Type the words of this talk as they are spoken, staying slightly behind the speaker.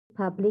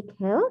public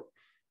health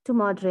to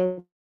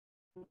moderate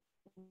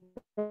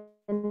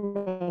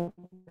the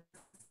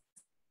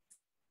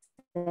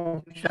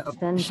next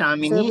session. So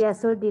we are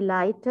so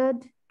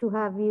delighted to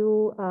have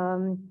you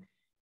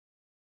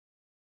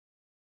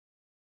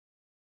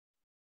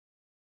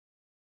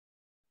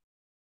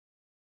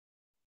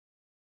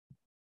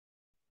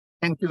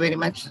Thank you very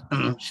much,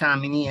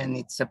 Shamini, and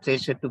it's a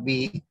pleasure to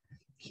be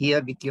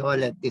here with you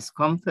all at this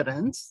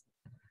conference.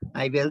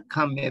 I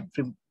welcome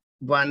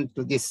everyone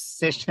to this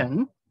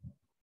session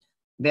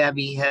where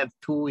we have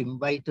two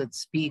invited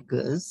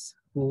speakers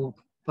who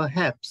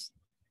perhaps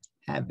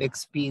have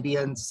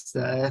experienced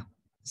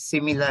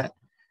similar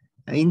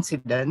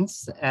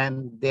incidents,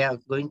 and they are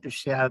going to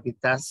share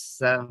with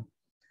us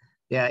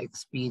their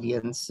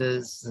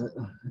experiences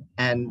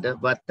and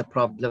what the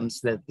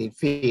problems that they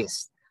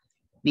face.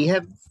 We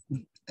have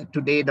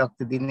today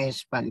Dr.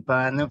 Dinesh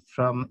Palipahana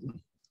from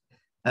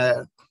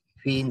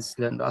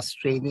Queensland,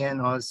 Australia,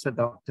 and also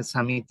Dr.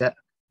 Samitha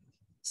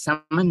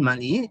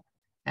Samanmali.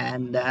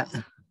 And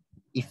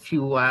if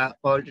you are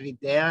already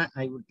there,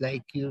 I would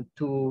like you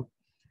to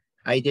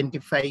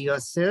identify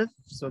yourself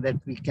so that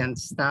we can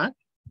start.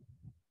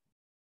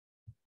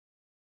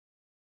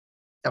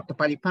 Dr.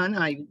 Palipahana,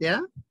 are you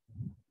there?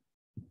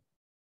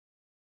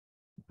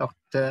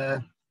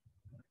 Dr.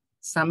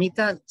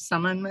 Samitha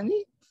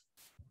Samanmali?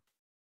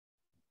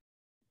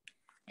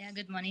 Yeah,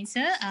 good morning,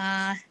 sir.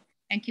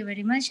 Thank you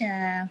very much.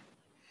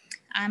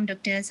 I'm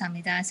Dr.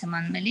 Samitha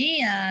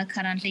Samanmali,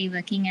 currently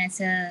working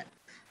as a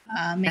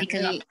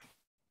medical... Can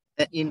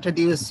I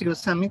introduce you,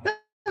 Samitha?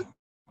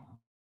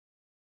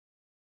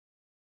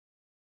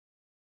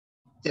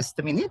 Just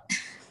a minute.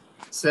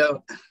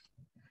 So,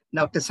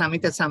 Dr.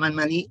 Samitha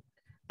Samanmali,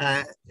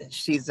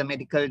 she's a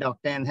medical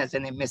doctor and has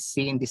an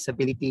MSc in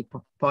Disability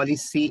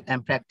Policy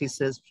and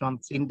Practices from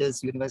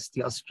Flinders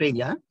University,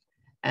 Australia,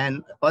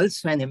 and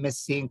also an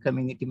MSc in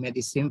Community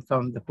Medicine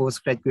from the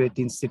Postgraduate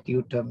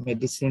Institute of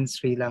Medicine,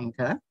 Sri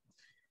Lanka.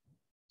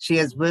 She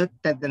has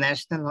worked at the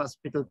National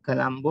Hospital,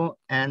 Colombo,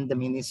 and the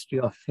Ministry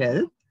of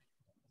Health.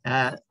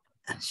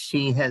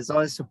 She has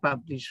also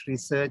published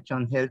research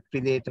on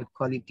health-related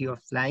quality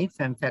of life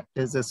and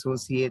factors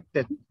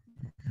associated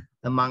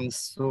among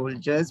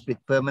soldiers with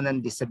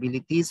permanent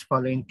disabilities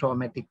following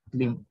traumatic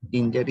limb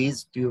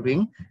injuries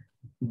during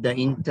the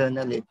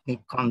internal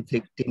ethnic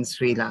conflict in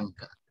Sri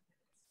Lanka.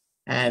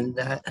 And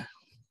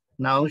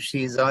now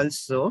she's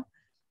also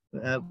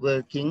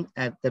working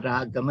at the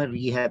Ragama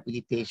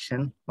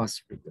Rehabilitation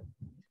Hospital.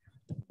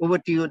 Over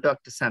to you,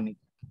 Dr. Samit.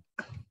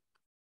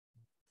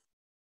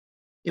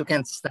 You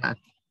can start.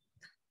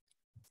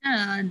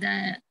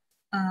 There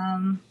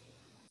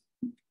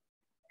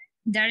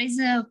is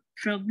a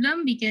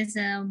problem because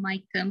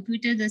my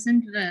computer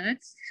doesn't work.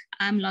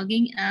 I'm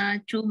logging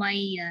through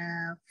my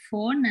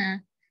phone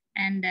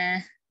and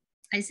I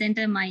sent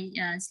her my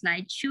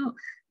slideshow.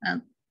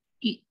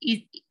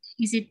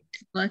 Is it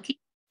working?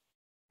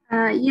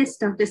 Yes,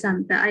 Dr.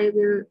 Samitha, I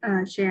will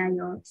share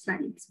your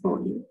slides for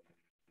you.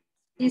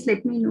 Please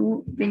let me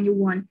know when you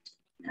want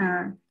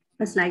a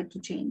slide to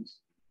change.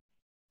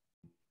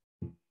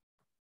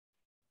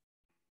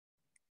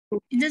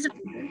 Is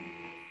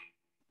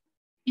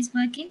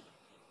working?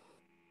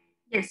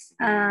 Yes.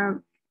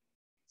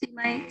 See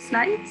my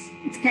slides?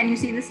 Can you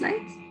see the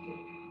slides?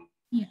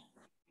 Yeah.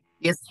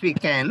 Yes, we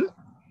can.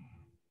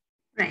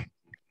 Right.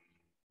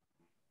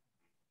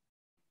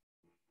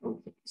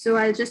 Okay. So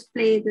I'll just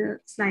play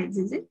the slides,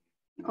 is it?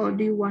 Or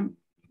do you want,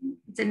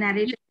 it's a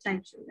narrated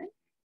slideshow, right?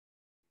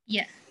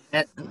 Yeah.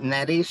 That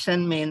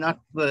narration may not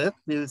work.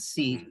 We'll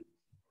see.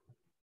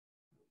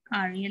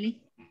 Oh,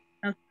 really?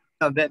 Okay.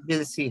 No,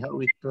 we'll see how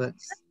it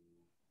works.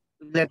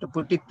 We'll have to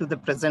put it to the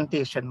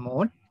presentation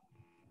mode,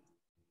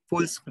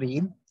 full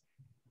screen.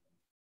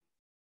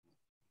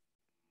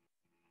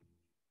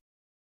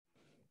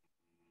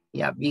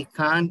 Yeah, we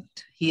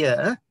can't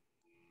hear.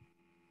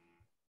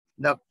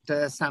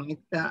 Dr.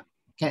 Samitha,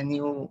 can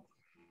you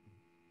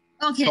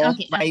talk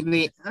by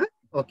way? Huh?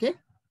 Okay,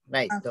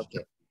 right,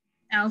 okay.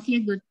 Okay,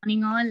 good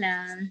morning all.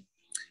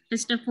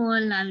 First of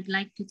all, I would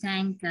like to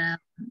thank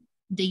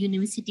the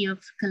University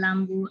of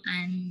Colombo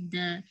and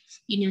the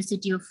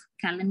University of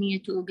California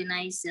to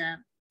organize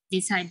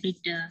this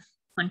hybrid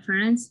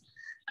conference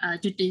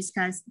to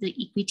discuss the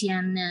equity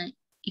and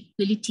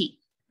equality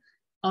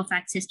of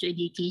access to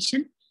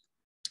education.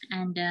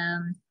 And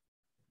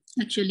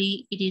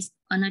actually, it is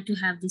an honor to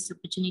have this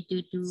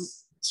opportunity to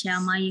share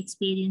my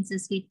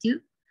experiences with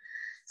you.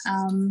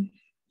 Can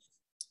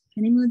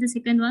I move the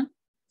second one?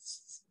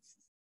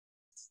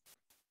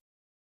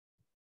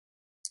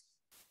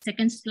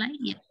 Second slide,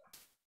 yeah.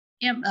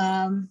 Yeah,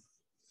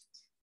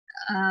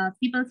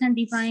 people can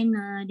define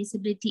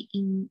disability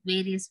in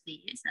various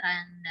ways,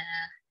 and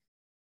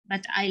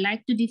but I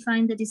like to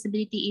define the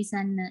disability is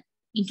an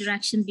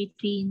interaction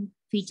between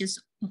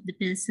features of the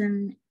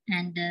person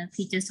and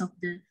features of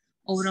the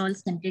overall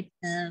context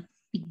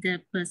with the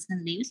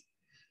person lives.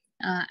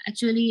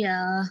 Actually,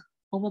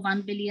 over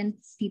 1 billion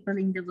people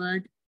in the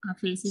world are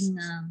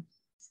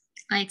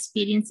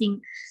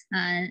experiencing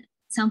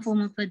some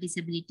form of a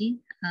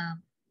disability.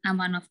 I'm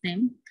one of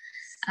them.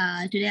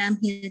 Today I'm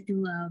here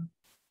to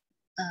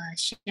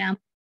share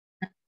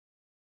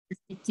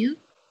with you.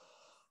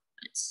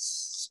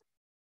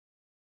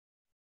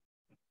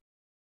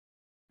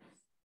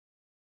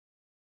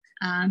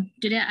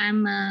 Today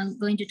I'm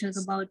going to talk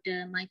about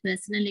my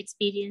personal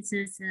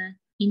experiences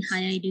in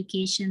higher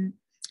education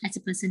as a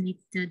person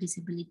with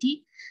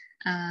disability.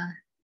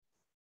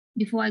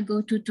 Before I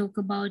go to talk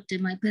about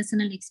my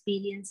personal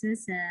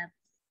experiences,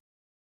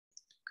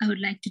 I would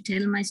like to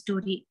tell my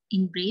story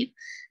in brief.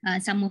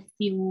 Some of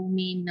you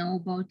may know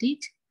about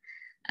it.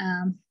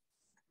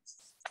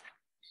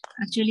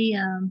 Actually,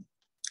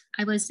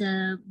 I was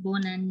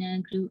born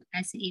and grew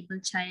as an able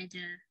child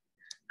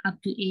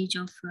up to age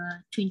of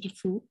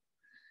 24.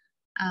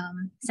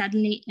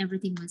 Suddenly,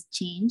 everything was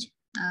changed.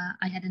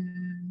 I had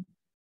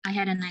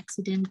an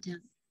accident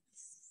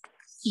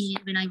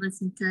when I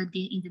was in third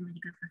year in the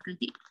medical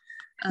faculty.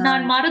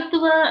 நான்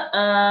மருத்துவ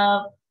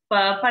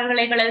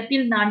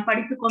பல்கலைக்கழகத்தில் நான்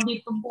படித்துக்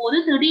கொண்டிருக்கும் போது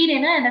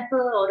திடீரென எனக்கு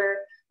ஒரு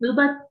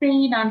விபத்தை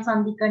நான்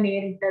சந்திக்க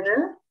நேரிட்டது.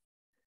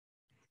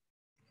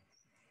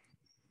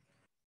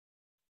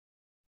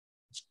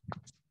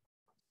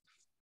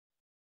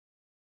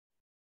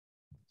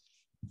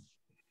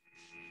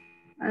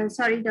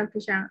 Sorry,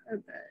 Dr.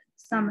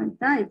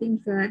 Samitha, I think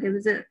there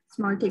was a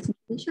small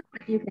technical issue,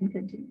 but you can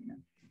continue now.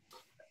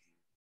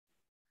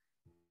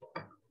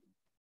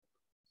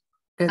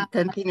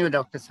 Continue,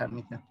 Dr.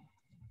 Samitha.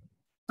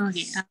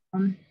 Okay.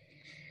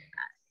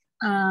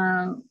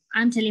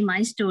 I'm telling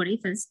my story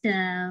first.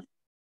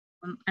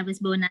 I was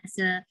born as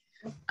a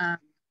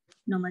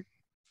normal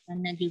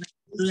and I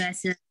grew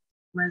as a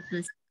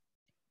worker,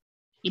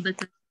 able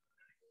to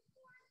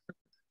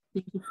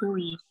 24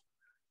 years.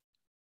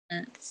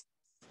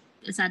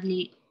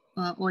 Sadly,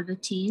 all the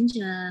change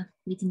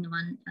within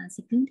 1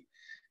 second.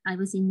 I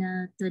was in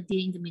third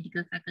year in the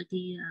medical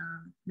faculty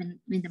when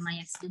my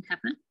accident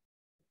happened.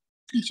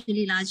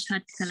 Actually, large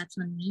heart collapsed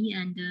on me,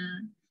 and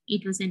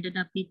it was ended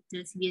up with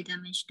severe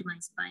damage to my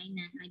spine,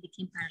 and I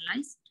became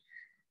paralyzed.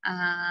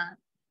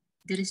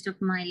 The rest of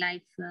my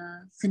life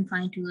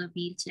confined to a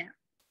wheelchair.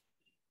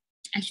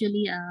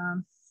 Actually,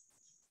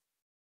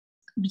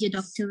 be a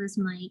doctor was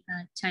my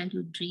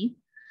childhood dream.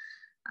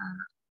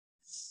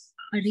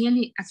 I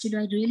really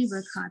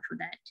worked hard for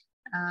that.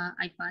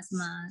 I passed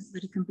my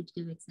very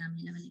competitive exam,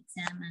 level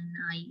exam, and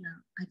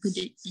I could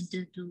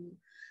enter to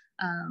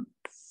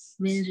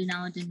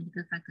well-renowned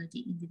medical faculty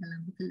in the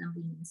Colombo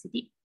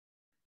University.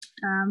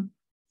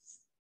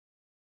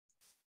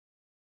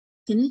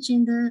 Can you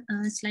change the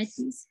slide,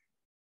 please?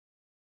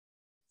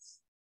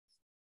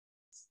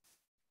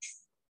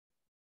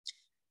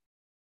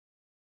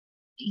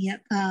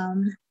 Yep.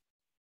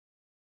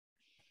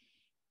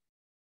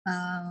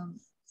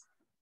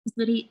 It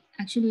was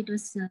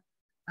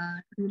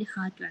really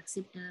hard to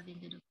accept when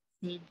the doctor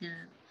said,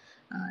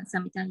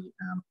 Samitha,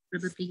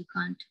 probably you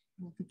can't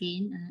walk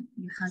again.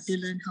 You have to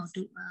learn how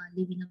to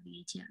live in a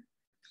wheelchair.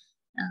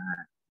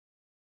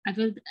 I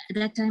felt at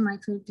that time, I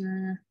felt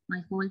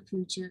my whole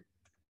future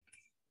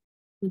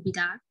will be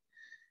dark.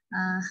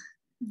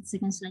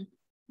 Second slide,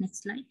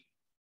 next slide.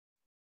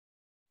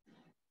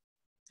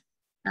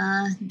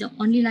 The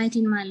only light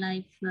in my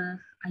life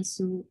I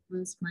saw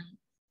was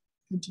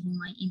continuing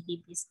my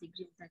MBBS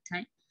degree at that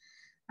time.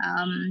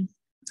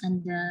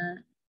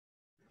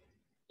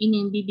 In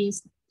MBBS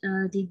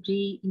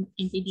degree, in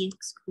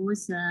MBBS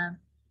course,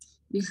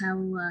 we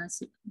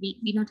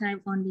not have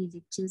only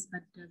lectures,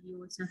 but we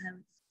also have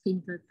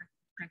clinical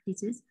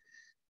practices.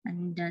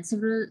 And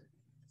several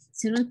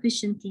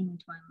questions came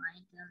into my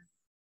mind.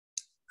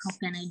 How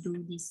can I do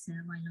this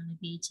while on a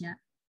wheelchair?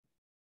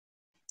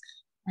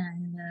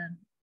 And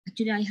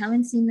actually, I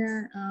haven't seen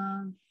a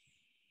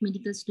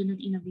medical student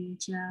in a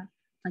wheelchair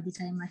by the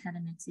time I had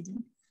an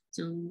accident.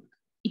 So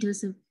it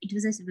was a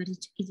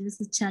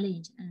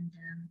challenge. And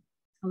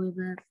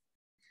however,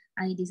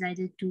 I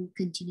decided to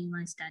continue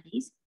my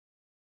studies.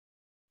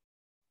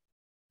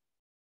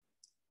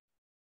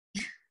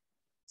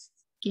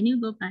 Can you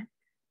go back?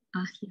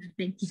 Yeah,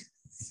 thank you.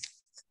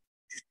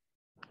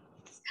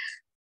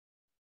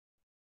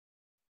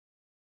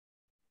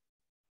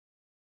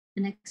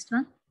 The next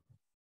one.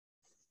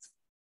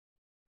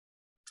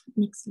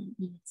 Next slide,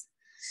 yes.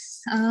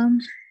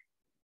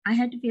 I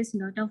had to face a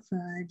lot of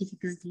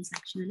difficulties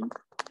actually.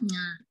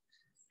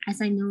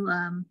 As I know,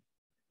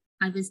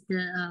 I was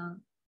the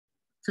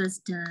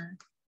first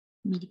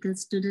medical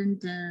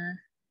student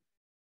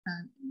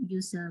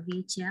use a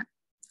wheelchair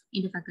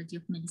in the Faculty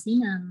of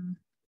Medicine.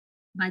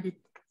 By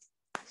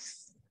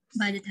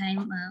the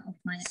time of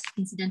my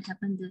incident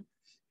happened, the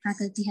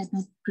faculty had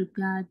not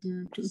prepared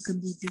to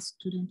accommodate the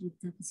student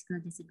with a physical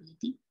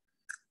disability.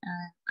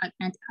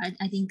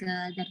 I think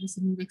that was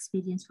a new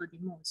experience for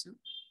them also.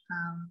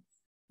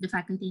 The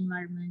faculty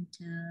environment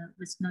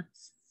was not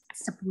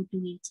supportive to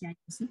wheelchair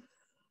using.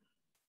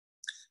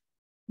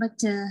 But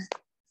the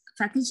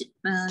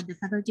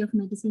Faculty of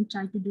Medicine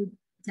tried to do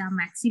their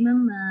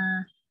maximum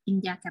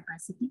in their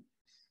capacity.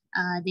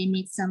 They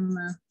made some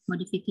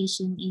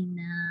modification in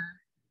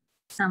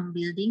some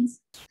buildings.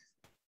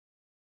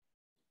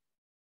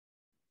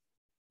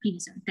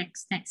 previous one.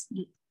 Thanks.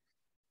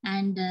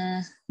 And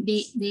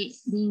they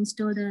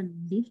installed a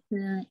lift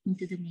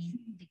into the main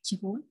lecture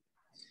hall,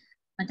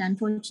 but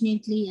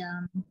unfortunately,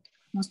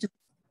 most of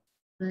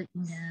them were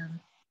in the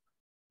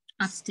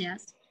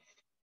upstairs,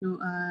 so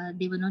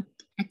they were not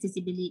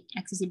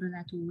accessible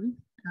at all.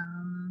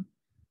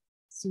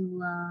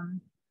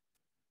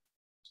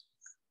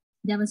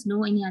 There was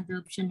no any other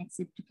option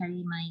except to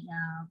carry my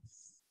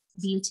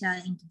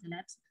wheelchair into the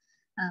labs.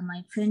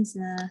 My friends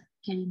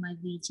carry my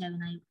wheelchair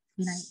when I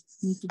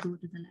need to go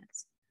to the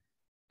labs.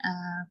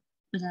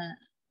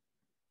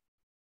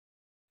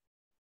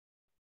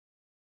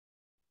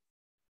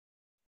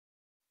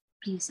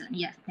 Please,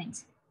 yeah,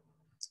 thanks.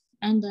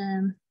 And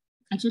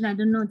actually, I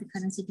don't know the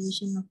current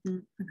situation of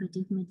the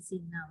Faculty of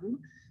Medicine now,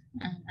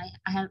 and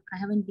I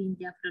haven't been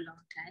there for a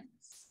long time.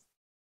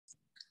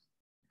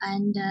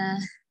 And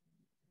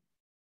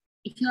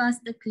if you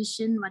ask the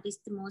question, what is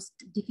the most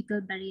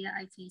difficult barrier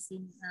I face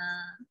in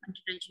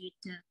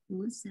undergraduate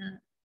course,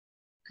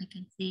 I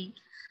can say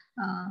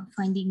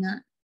finding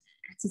an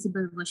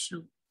accessible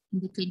washroom in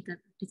the clinical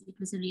practice. It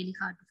was really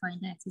hard to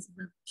find an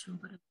accessible washroom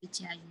for a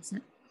wheelchair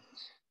user.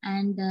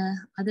 And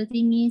other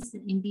thing is,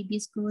 in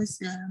MBBS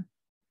course,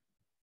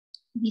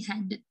 we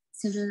had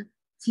several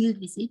field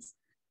visits.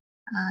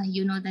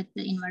 You know that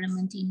the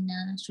environment in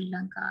Sri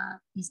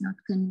Lanka is not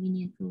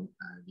convenient for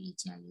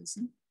wheelchair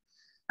user.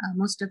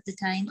 Most of the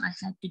time, I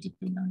had to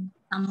depend on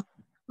someone.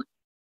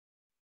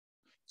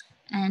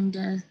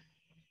 And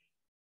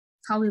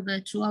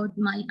however, throughout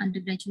my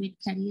undergraduate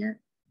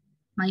career,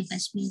 my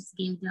batchmates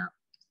gave the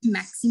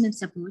maximum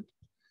support.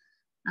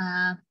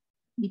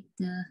 With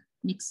the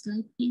next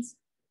slide, please.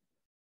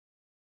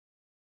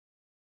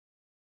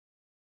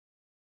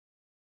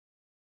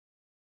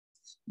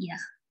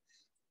 Yeah,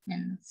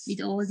 and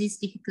with all these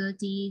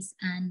difficulties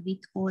and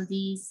with all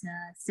these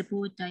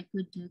support, I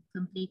could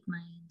complete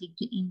my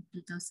degree in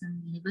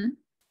 2011.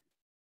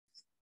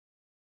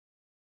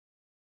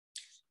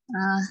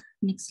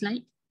 Next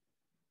slide.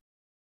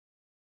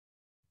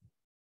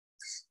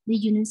 The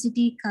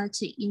university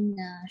culture in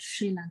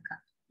Sri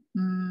Lanka.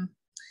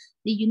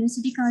 The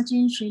university culture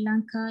in Sri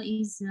Lanka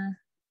is,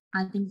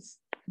 I think,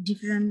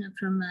 different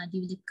from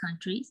developed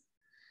countries.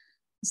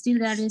 Still,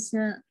 there is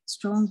a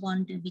strong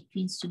bond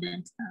between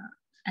students.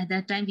 At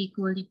that time, we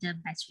called it a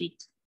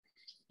batchmate.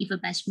 If a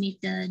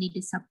batchmate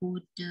needed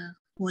support,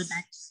 whole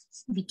batch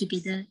get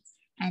together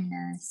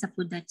and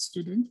support that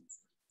student.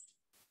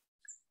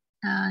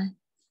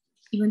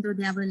 Even though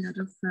there were a lot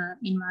of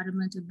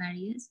environmental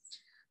barriers,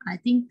 I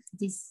think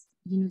this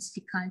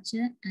university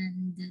culture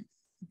and the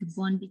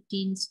bond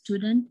between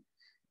students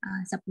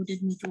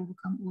supported me to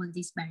overcome all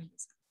these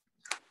barriers.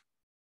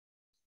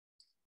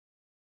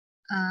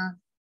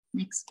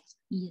 Next,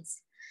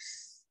 yes.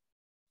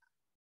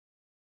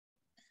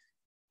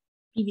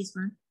 Previous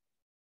one.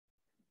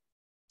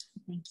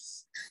 Thank you.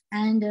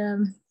 And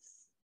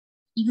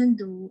even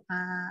though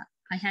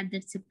I had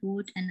that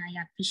support and I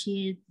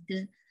appreciate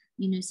the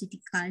university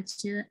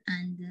culture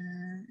and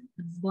the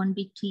bond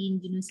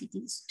between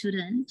university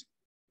students,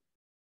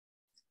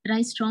 but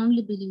I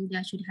strongly believe that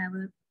I should have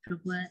a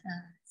proper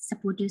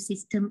supportive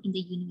system in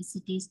the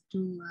universities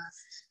to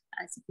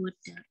support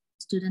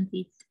students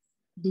with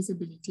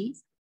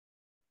disabilities.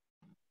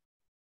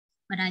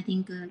 But I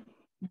think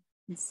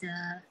this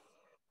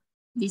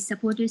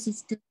supportive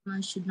system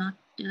should not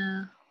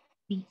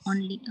be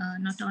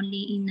not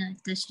only in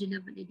tertiary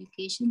level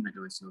education, but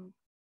also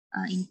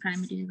in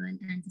primary level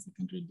and the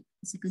secondary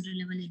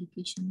level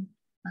education.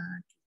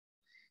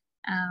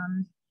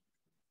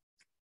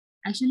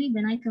 Actually,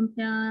 when I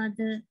compare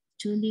the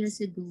 12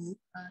 years ago,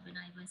 when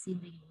I was in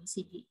the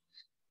university,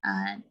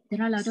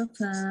 there are a lot of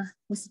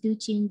positive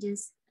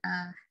changes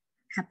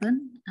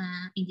happen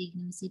in the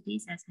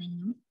universities, as I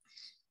know.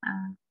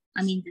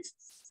 I mean, this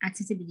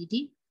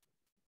accessibility.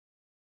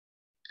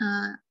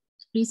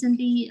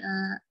 Recently,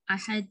 I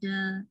had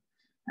a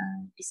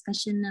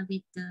discussion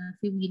with a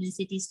few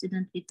university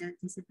students with a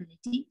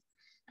disability.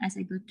 As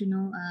I got to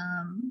know,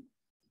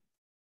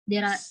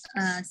 there are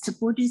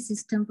supportive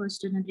systems for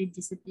students with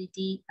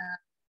disability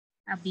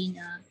have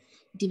been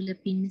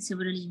developed in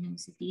several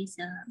universities,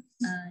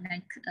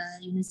 like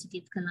University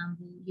of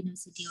Colombo,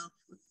 University of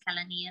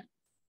Kelaniya,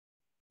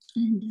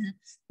 and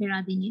there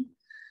are many.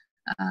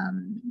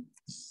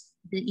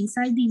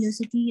 Inside the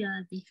university,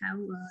 they have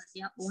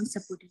their own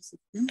supportive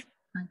system.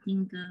 I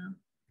think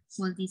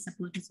all these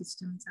supportive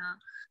systems are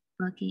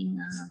working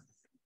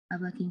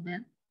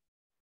well.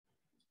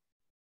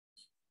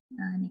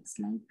 Next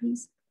slide,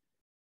 please.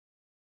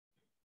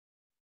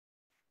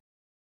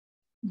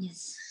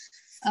 Yes.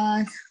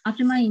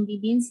 After my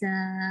MBBS,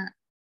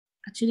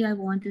 actually, I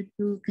wanted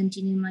to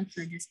continue my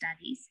further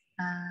studies.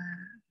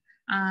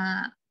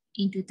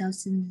 In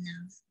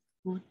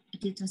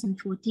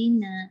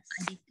 2014, I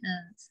did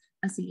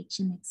a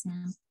selection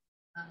exam,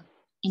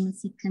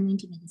 MSc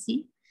Community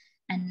Medicine,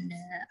 and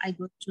I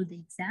got through the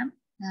exam.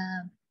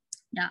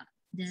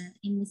 The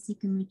MSc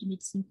Community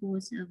Medicine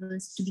course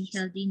was to be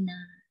held in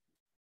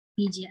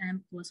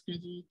PGM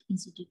Postgraduate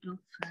Institute of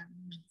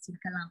Medicine,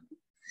 Colombo.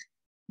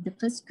 the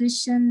first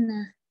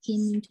question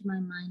came into my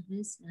mind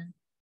was,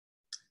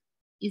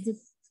 is the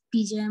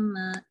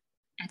PGM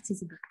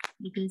accessible?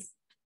 Because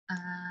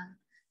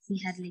we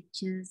had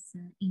lectures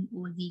in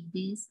all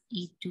weekdays,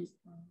 8 to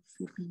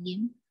 4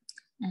 p.m.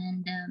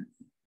 And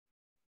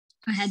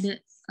I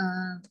had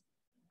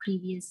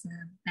previous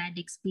bad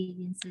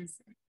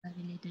experiences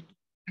related to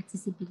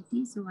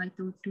accessibility. So I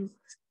thought to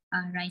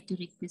write a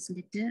request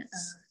letter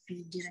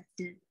to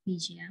Director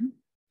PGM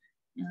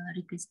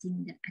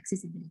requesting the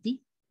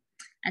accessibility.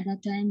 At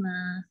that time,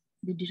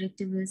 the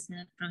director was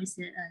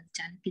Professor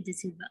Chanakya De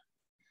Silva.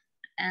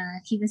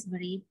 He was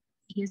very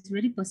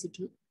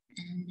positive,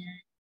 and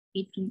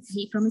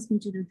he promised me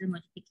to do the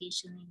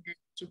modification in the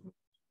job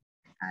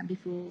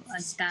before I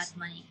start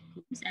my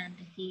course, and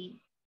he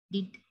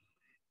did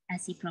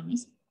as he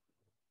promised.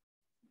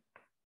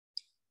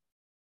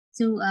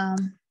 So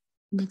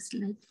next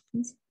slide,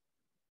 please.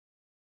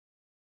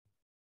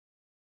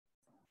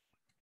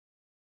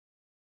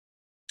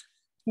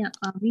 Yeah,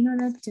 we know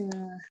that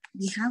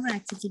we have an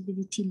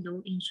accessibility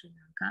law in Sri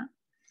Lanka.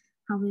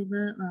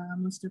 However,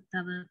 most of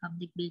our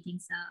public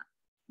buildings are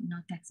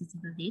not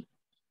accessible yet.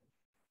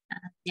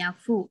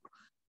 Therefore,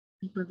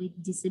 people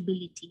with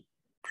disability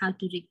have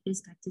to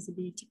request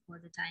accessibility all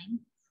the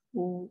time,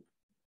 or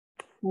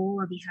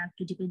we have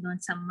to depend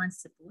on someone's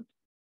support.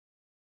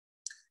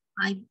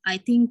 I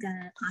think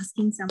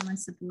asking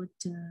someone's support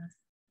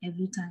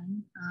every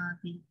time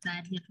will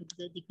badly affect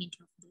the dignity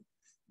of the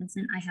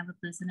person. I have a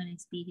personal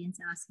experience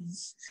asking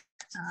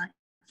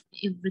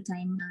every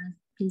time,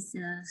 please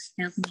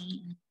help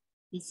me and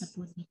please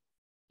support me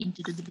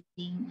into the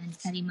building and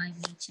carry my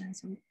wheelchair.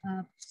 So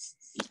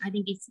I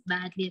think it's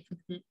badly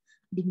affect the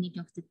dignity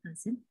of the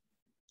person.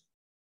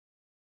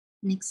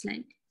 Next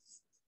slide.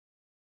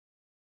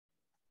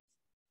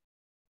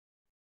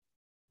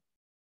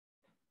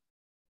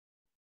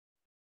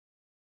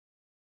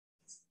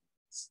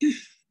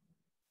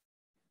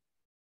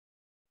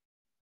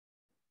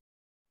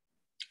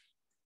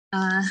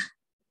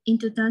 In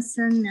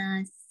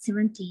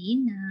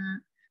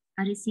 2017,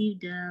 I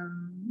received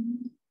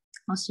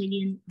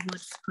Australian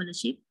Award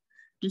Scholarship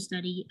to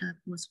study a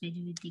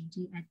postgraduate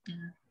degree at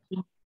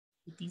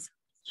University of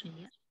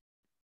Australia.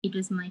 It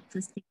was my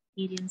first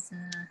experience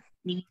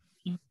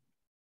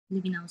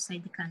living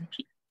outside the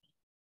country.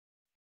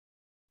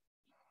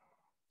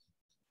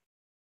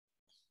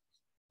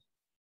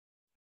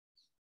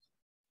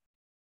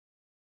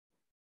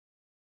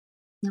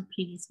 No,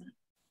 previous one.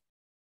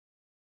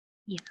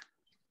 Yeah.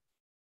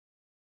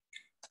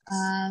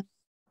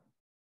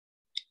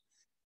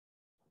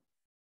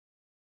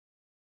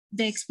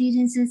 The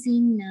experiences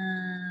in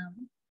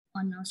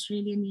on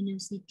Australian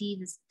university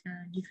was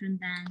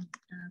different than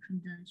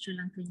from the Sri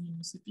Lankan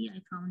university.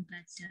 I found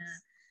that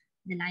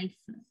the life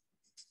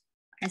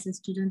as a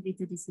student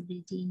with a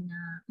disability in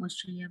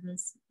Australia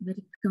was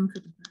very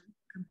comfortable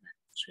compared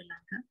to Sri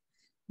Lanka.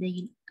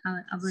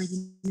 Our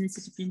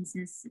university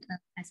premises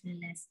as well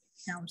as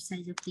the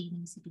outside of the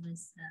university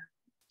was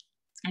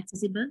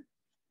accessible.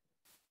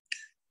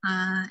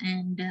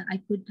 And I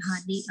could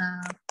hardly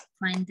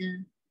find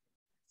the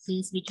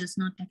place which was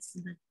not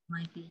accessible to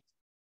my place.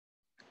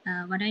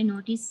 What I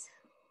noticed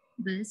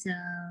was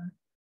the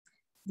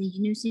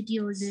university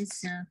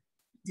always,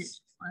 the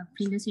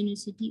Flinders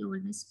University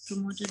always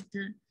promoted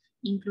the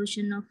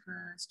inclusion of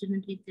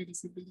students with a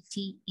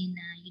disability in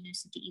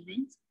university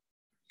events.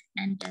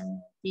 And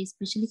they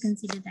especially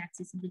considered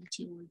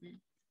accessibility over the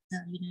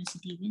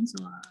university events.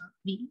 So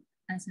we,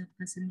 as a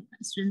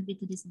student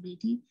with a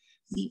disability,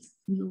 we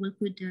all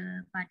could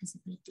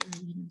participate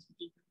in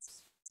university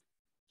events.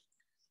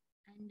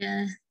 And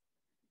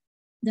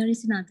there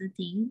is another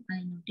thing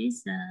I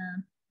noticed.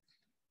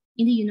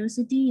 In the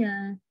university,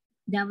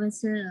 there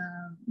was a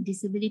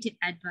disability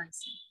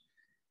advisor.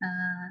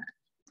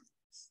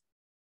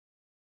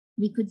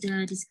 We could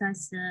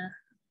discuss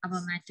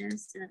our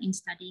matters in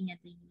studying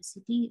at the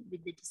university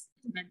with the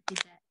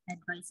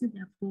advisor.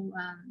 Therefore,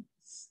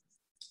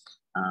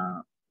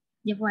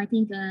 I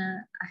think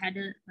I had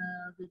a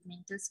good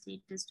mental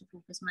status to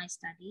focus my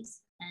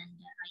studies, and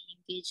I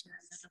engaged in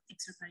a lot of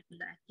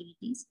extracurricular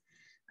activities.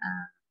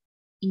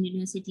 In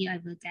university, I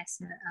worked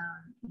as a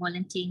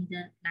volunteer in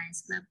the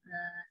Lions Club,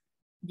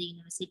 the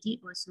university.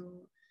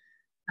 Also,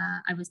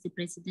 I was the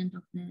president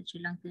of the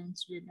Sri Lankan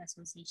Student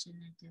Association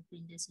at the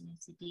Flinders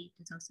University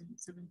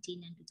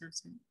 2017 and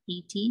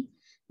 2018.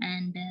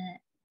 And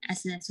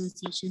as an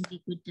association, we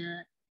could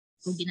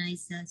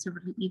organize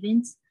several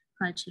events,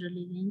 cultural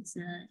events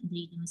in the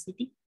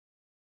university.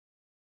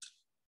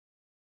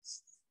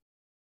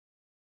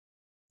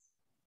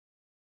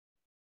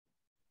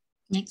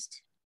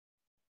 Next.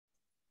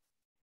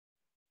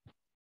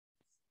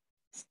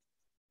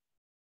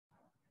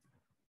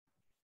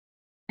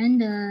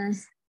 And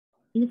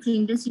in the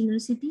Flinders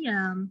University,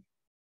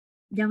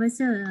 there was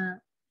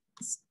a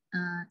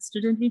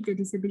Student with the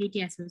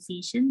Disability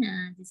Association.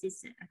 This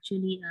is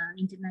actually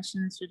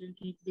International Student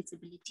with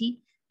Disability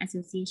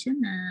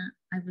Association.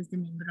 I was the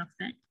member of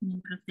the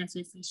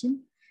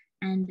association.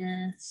 And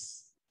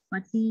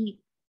what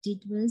we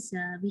did was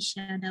we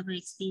shared our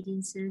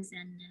experiences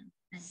and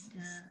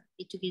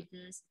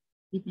get-togethers.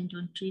 We went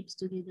on trips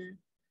together,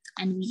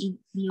 and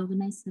we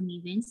organized some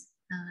events.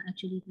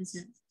 Actually, it was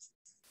an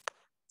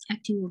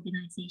active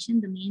organization.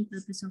 The main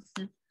purpose of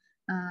the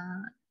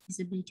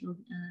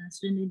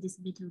student with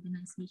disability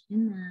organization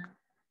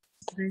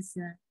was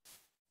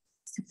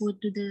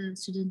support to the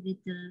student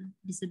with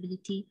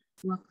disability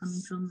who are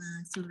coming from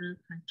several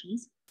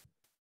countries.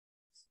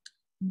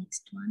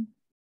 Next one.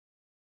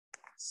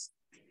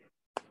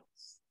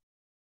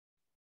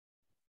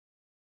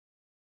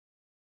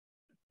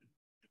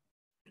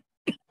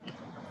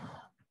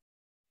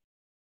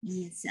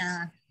 Yes.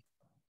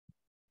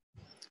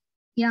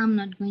 Yeah, I'm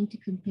not going to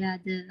compare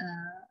the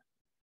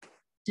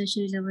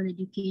tertiary level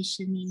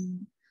education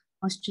in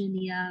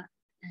Australia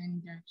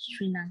and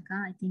Sri Lanka.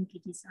 I think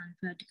it is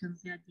unfair to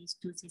compare these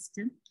two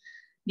systems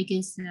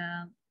because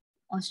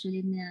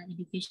Australian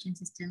education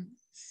system,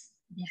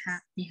 they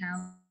have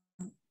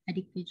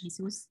adequate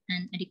resource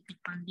and adequate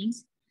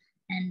fundings,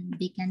 and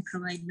they can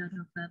provide a lot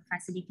of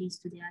facilities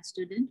to their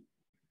students.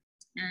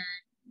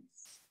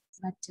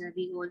 But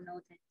we all know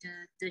that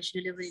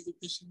tertiary level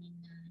education in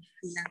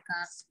Sri Lanka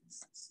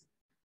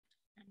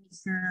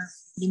is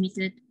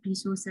limited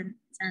resources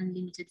and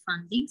limited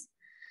fundings.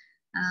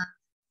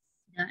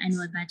 The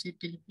annual budget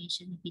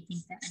allocation, if you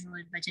think the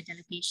annual budget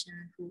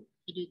allocation for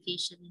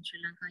education in Sri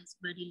Lanka is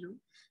very low.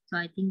 So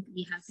I think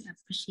we have to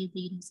appreciate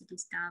the university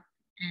staff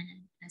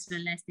and as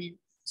well as the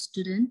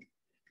student,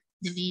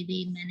 the way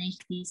they manage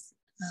these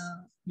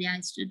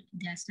their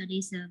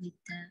studies with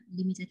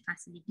limited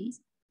facilities.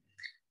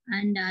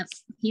 And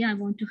here I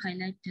want to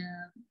highlight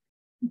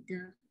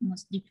the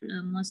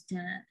most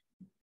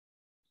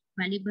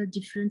valuable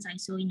difference I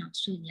saw in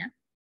Australia.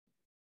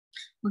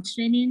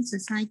 Australian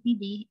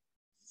society,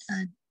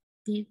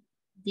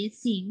 they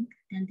think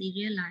and they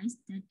realize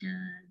that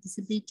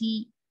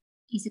disability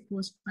is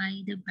caused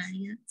by the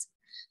barriers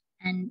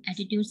and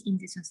attitudes in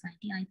the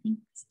society. I think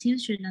still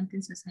Sri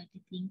Lankan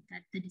society think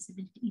that the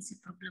disability is a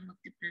problem of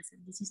the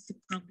person. This is the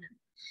problem.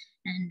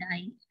 And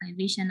I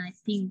wish and I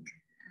think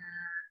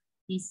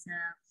these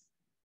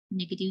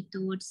negative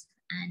thoughts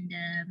and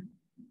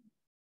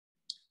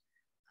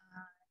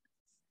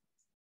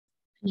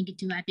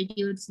negative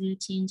attitudes will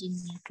change in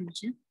the near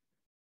future.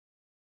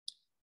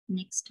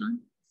 Next one.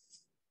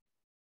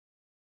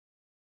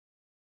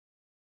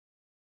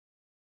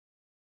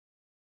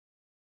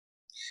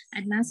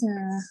 At last,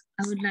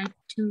 I would like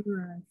to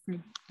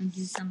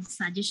give some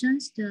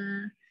suggestions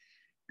to,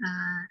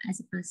 as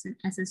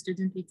a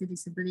student with a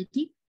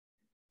disability.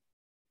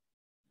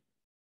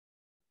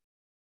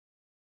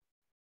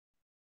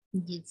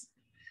 Yes.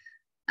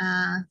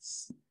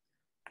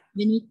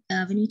 When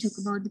we talk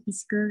about the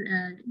physical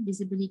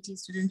disability,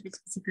 students with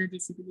physical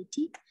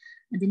disability,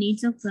 the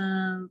needs of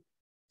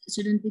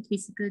students with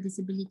physical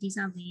disabilities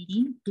are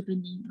varying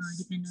depend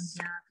on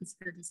their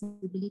physical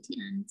disability,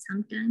 and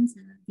sometimes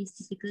these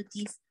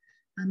difficulties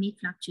may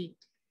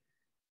fluctuate.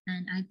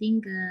 And I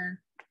think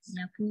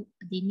therefore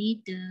they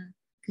need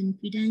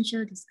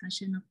confidential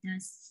discussion of their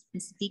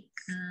specific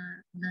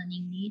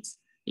learning needs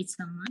with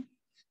someone.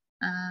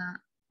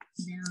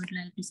 Then I would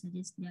like to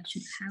suggest they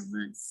should have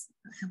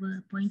a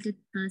appointed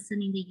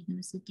person in the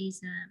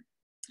universities,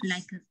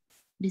 like a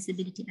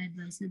disability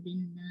advisor.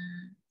 Then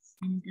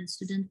and the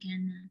student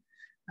can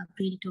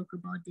freely talk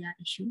about their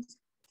issues.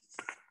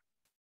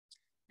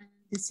 And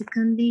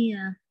secondly,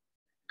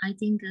 I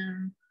think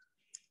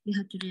we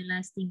have to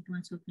realize the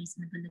importance of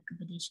reasonable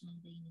accommodation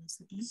in the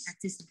university,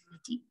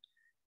 accessibility,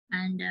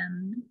 and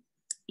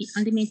it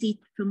ultimately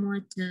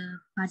promote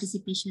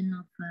participation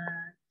of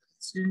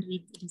students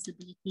with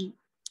disability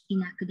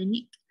in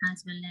academic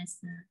as well as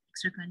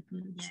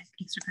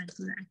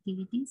extracurricular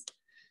activities,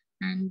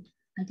 and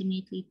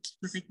ultimately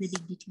protect the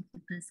dignity of the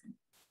person.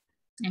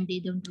 And they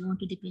don't want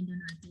to depend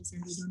on others,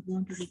 and they don't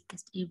want to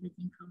request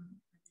everything from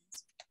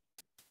others.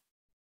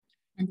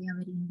 And they are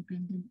very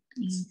independent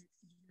in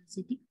the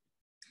university.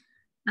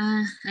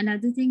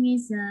 Another thing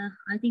is,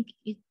 I think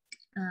it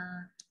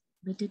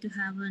better to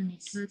have a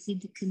network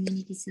with the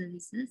community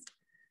services,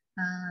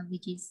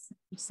 which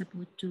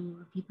support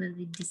to people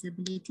with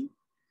disability.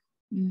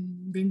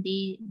 Then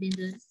the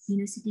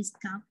university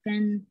staff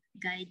can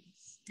guide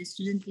the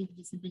student with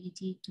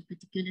disability to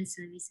particular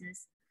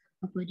services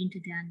according to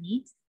their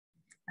needs.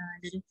 A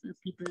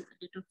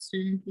lot of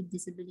students with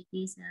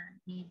disabilities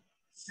need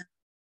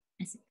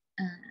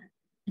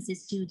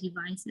assistive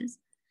devices.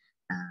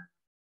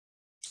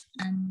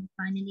 And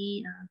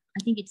finally, I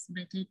think it's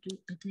better if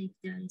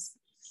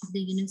the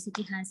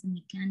university has a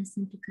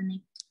mechanism to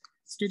connect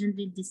students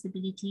with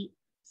disability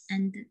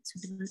and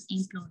suitable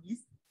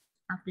employers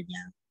after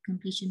their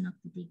completion of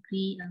the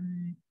degree,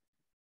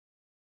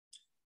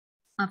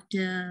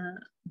 after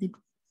the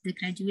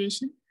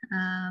graduation.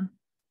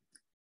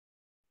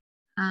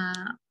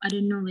 I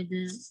don't know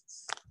whether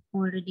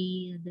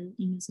already the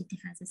university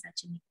has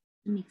such a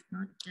mechanism. If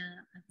not,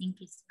 I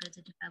think it's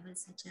better to have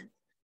such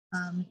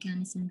a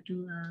mechanism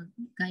to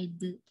guide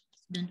the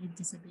student with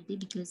disability,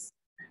 because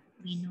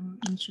we know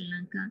in Sri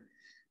Lanka,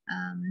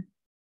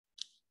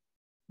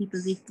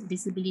 people with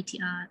disability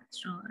are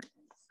so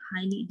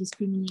highly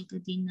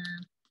discriminated in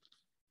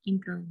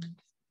employment.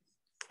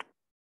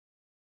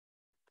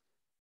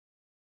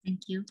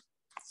 Thank you.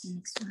 The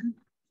next one.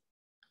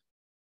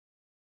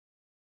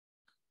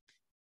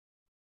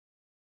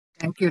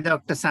 Thank you,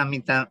 Dr.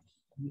 Samitha.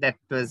 That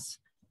was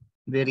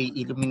very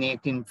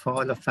illuminating for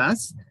all of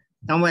us.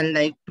 Now I'd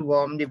like to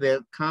warmly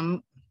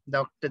welcome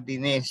Dr.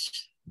 Dinesh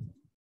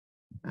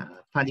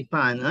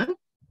Palipahana.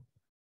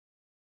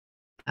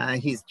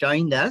 He's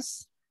joined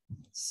us.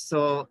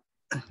 So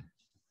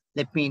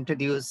let me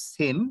introduce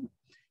him.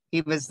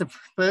 He was the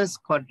first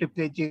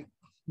quadriplegic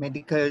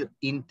medical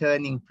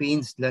intern in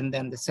Queensland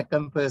and the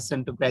second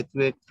person to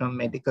graduate from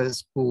medical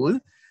school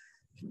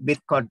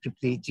with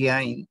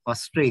quadriplegia in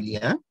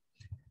Australia.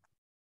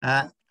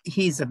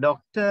 He's a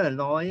doctor, a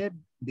lawyer,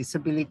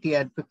 disability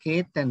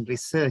advocate, and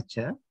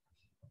researcher.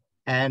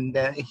 And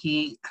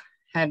he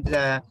had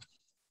a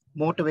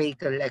motor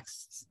vehicle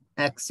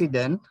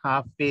accident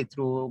halfway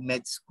through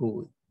med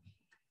school.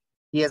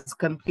 He has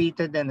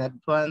completed an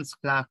advanced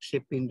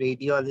clerkship in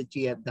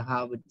radiology at the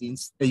Harvard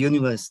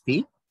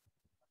University.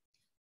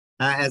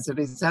 As a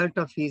result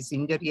of his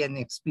injury and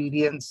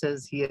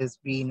experiences, he has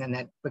been an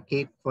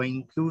advocate for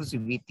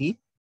inclusivity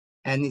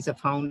and is a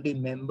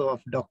founding member of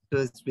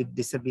Doctors with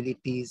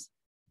Disabilities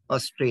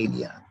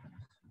Australia.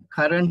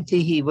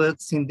 Currently, he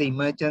works in the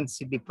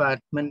emergency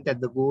department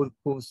at the Gold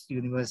Coast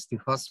University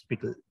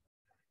Hospital.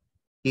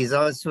 He is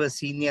also a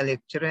senior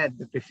lecturer at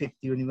the Griffith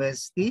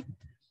University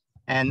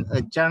and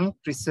adjunct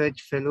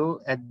research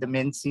fellow at the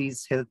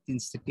Menzies Health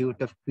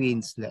Institute of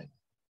Queensland.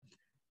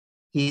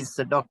 He is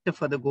the doctor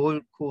for the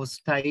Gold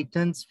Coast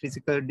Titans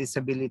physical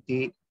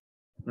disability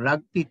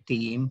rugby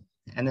team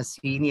and a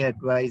senior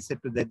advisor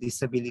to the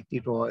Disability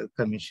Royal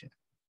Commission.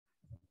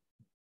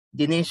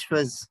 Dinesh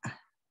was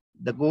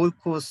the Gold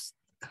Coast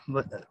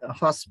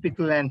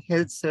Hospital and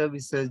Health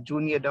Services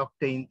junior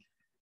doctor in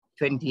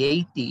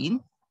 2018.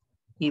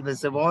 He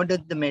was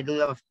awarded the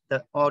Medal of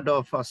the Order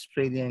of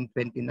Australia in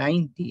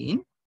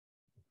 2019.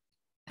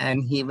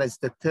 And he was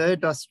the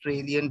third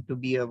Australian to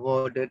be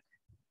awarded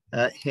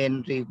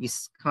Henry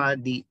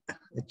Viscardi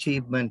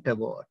Achievement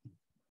Award.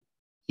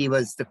 He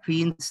was the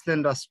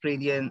Queensland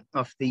Australian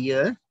of the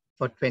Year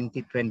for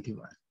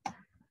 2021.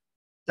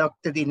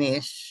 Dr.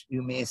 Dinesh,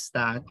 you may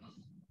start.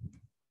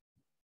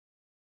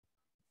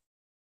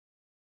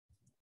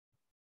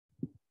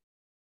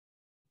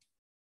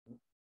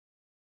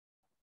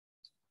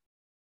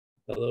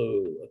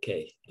 Hello,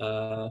 okay.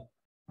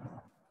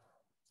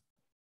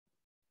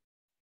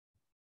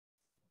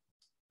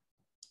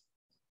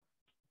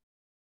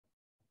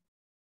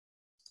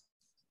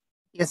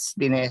 Yes,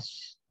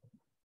 Dinesh.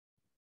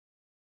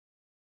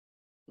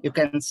 You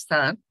can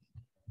start.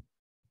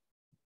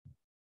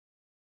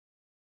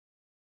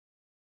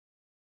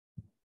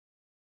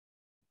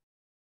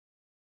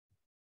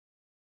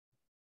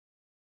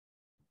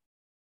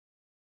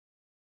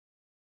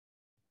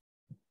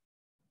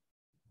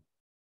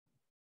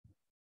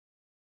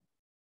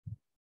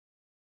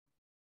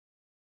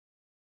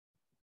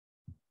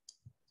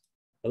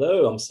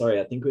 Hello, I'm sorry.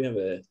 I think we have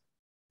a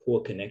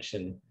poor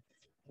connection.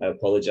 I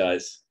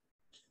apologize.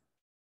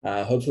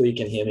 Hopefully you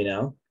can hear me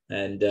now.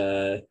 And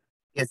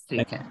yes,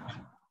 we can.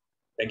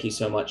 Thank you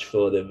so much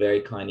for the very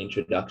kind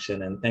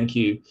introduction. And thank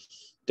you,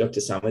 Dr.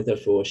 Samitha,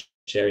 for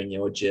sharing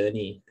your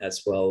journey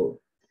as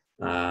well.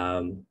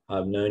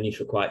 I've known you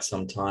for quite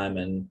some time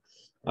and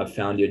I've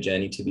found your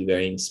journey to be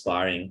very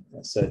inspiring.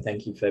 So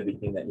thank you for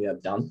everything that you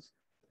have done.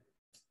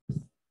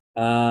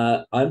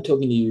 I'm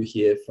talking to you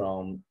here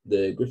from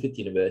the Griffith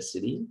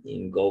University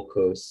in Gold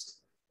Coast,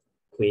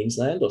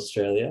 Queensland,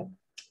 Australia.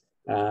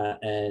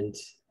 And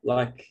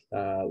like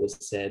was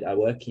said, I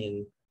work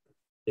in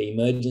the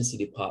emergency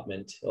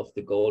department of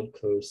the Gold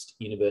Coast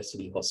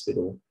University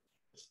Hospital.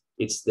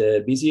 It's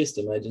the busiest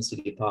emergency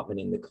department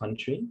in the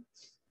country,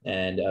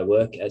 and I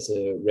work as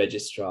a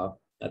registrar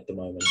at the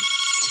moment.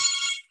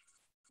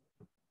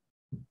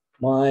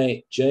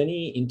 My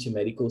journey into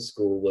medical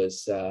school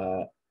was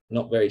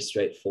not very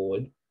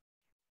straightforward.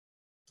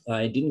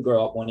 I didn't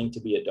grow up wanting to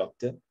be a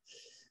doctor,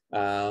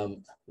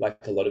 like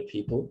a lot of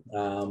people.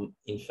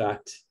 In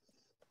fact,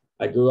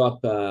 I grew up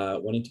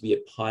wanting to be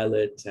a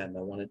pilot and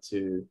I wanted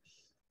to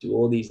do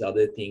all these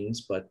other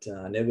things, but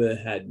I never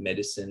had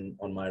medicine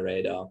on my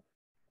radar.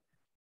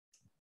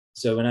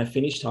 So when I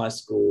finished high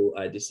school,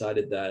 I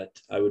decided that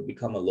I would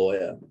become a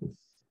lawyer.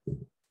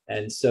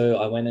 And so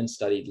I went and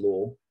studied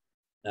law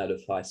out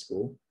of high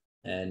school.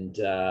 And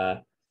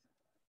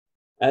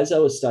as I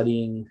was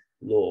studying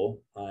law,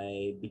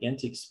 I began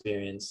to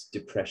experience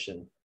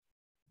depression.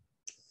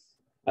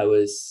 I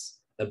was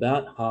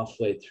about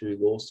halfway through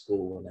law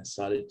school when I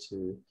started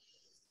to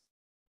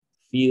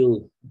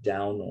feel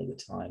down all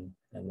the time.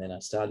 And then I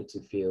started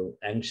to feel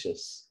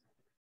anxious.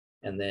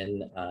 And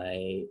then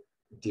I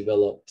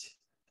developed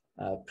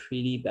a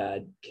pretty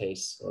bad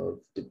case of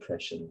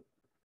depression.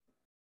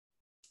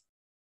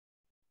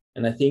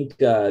 And I think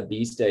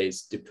these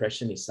days,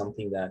 depression is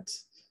something that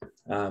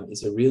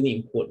is a really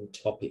important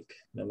topic,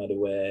 no matter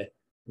where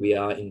we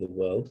are in the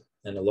world.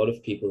 And a lot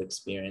of people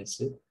experience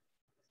it.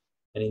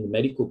 And in the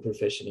medical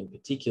profession in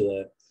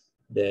particular,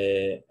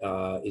 there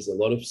is a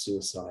lot of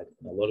suicide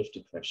and a lot of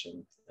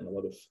depression and a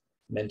lot of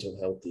mental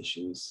health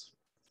issues.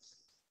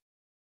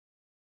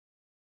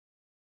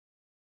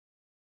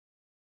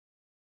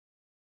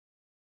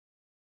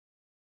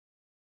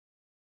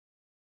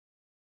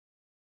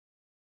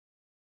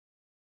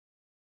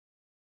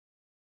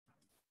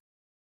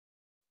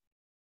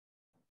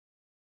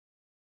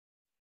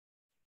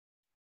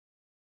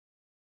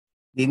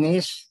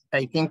 Dinesh,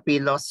 I think we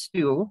lost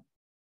you.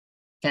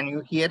 Can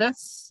you hear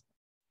us?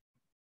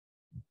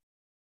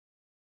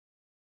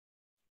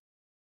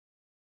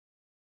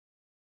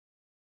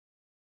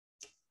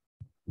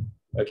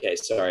 Okay,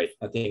 sorry.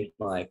 I think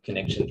my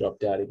connection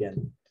dropped out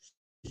again.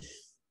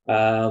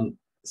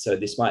 So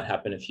this might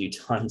happen a few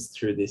times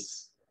through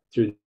this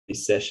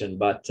session,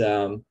 but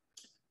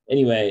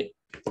anyway,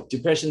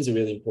 depression is a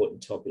really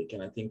important topic,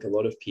 and I think a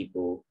lot of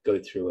people go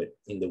through it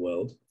in the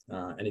world,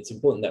 and it's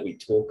important that we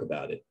talk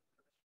about it.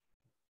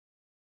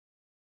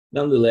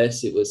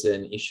 Nonetheless, it was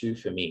an issue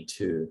for me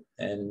too,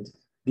 and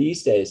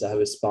these days I have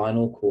a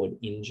spinal cord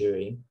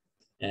injury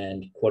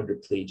and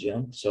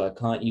quadriplegia, so I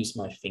can't use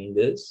my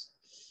fingers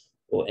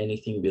or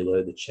anything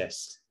below the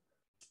chest.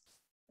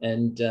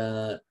 And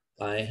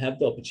I have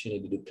the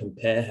opportunity to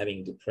compare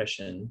having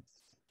depression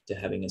to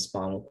having a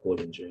spinal cord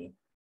injury.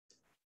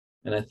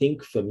 And I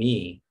think for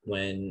me,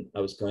 when I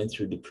was going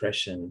through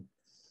depression,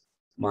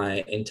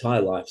 my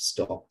entire life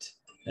stopped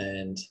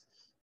and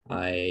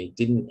I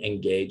didn't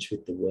engage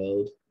with the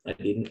world. I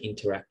didn't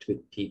interact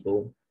with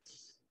people.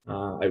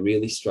 I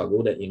really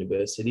struggled at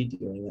university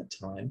during that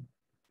time.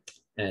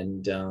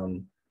 And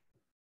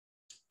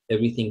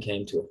everything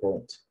came to a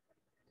halt.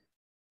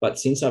 But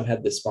since I've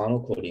had the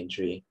spinal cord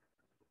injury,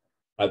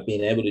 I've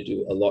been able to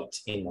do a lot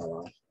in my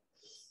life.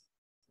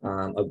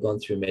 I've gone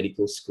through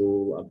medical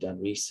school, I've done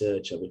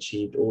research, I've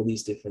achieved all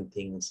these different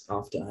things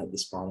after I had the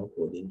spinal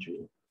cord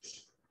injury.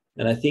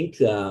 And I think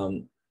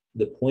the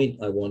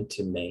point I want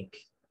to make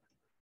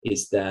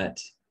is that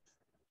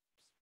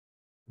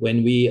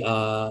when we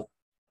are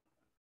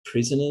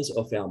prisoners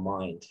of our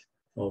mind,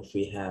 or if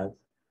we have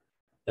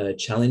a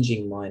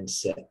challenging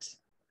mindset,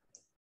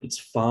 it's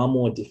far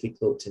more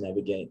difficult to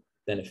navigate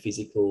than a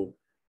physical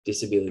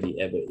disability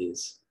ever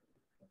is.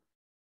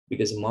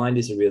 Because mind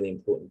is a really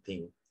important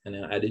thing, and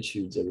our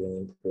attitudes are really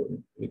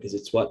important because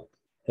it's what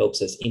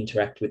helps us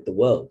interact with the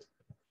world.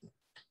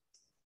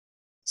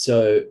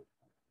 So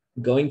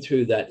going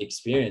through that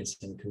experience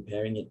and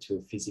comparing it to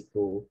a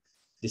physical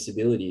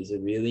disability is a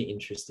really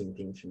interesting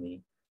thing for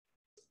me.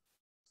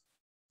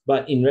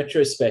 But in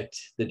retrospect,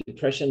 the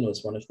depression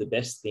was one of the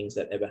best things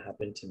that ever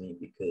happened to me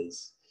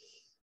because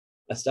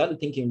I started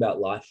thinking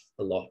about life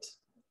a lot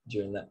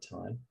during that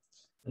time.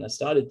 And I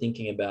started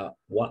thinking about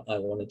what I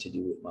wanted to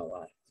do with my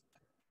life.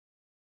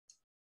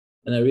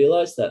 And I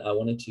realized that I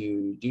wanted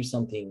to do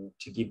something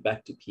to give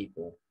back to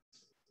people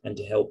and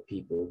to help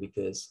people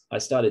because I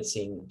started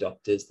seeing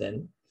doctors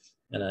then.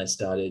 And I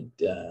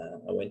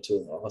went to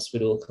a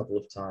hospital a couple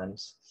of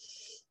times.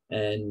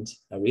 And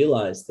I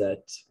realized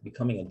that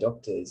becoming a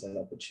doctor is an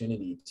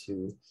opportunity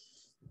to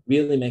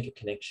really make a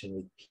connection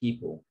with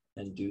people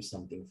and do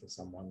something for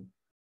someone.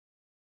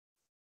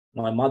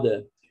 My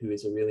mother, who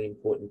is a really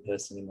important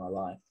person in my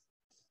life,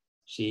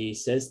 she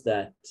says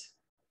that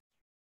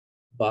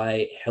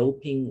by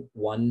helping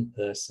one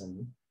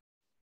person,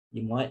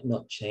 you might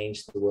not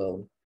change the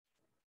world,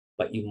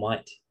 but you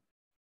might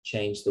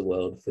change the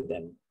world for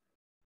them.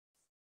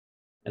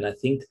 And I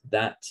think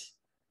that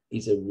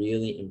is a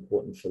really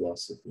important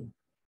philosophy.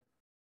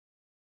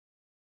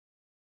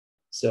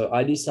 So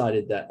I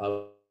decided that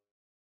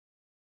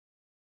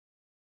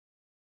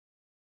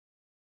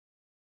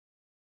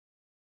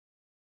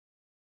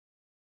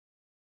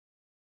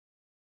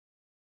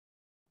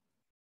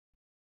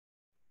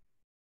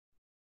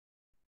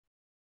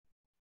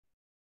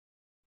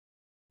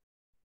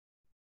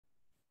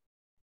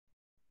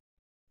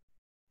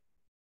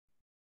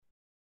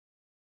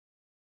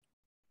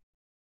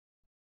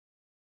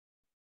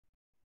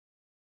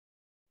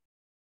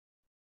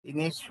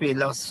Dinesh, we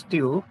lost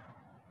you.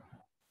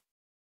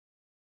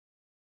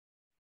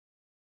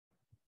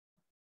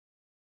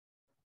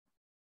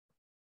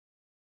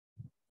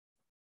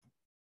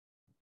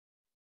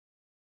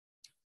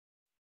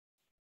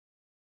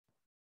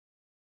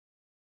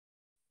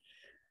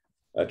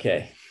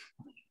 Okay,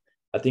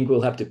 I think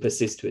we'll have to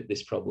persist with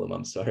this problem.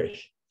 I'm sorry.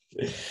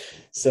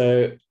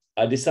 So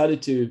I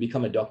decided to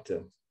become a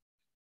doctor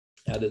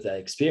out of that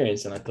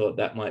experience. And I thought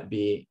that might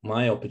be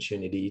my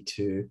opportunity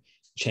to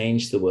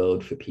change the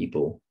world for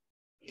people.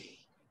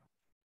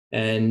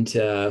 And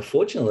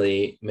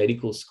fortunately,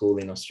 medical school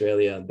in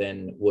Australia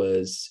then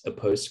was a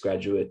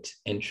postgraduate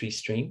entry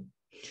stream.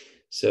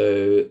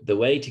 So the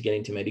way to get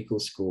into medical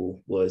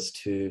school was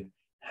to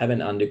have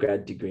an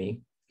undergrad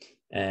degree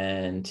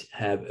and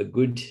have a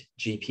good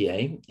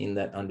GPA in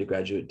that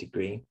undergraduate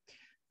degree,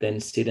 then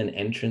sit an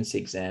entrance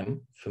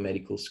exam for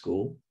medical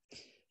school,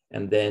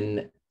 and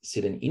then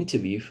sit an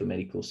interview for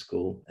medical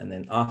school. And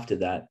then after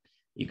that,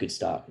 you could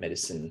start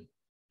medicine.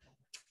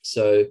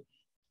 So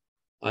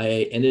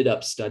I ended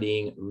up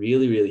studying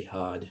really, really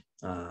hard.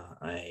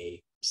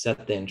 I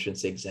sat the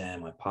entrance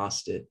exam, I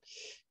passed it,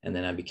 and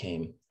then I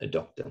became a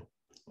doctor,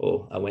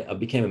 or I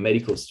became a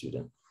medical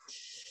student.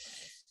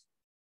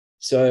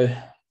 So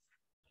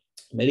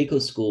medical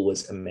school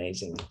was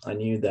amazing. I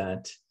knew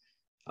that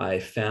I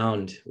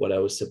found what I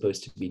was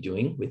supposed to be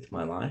doing with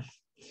my life.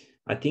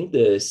 I think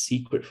the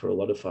secret for a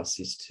lot of us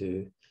is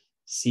to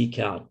seek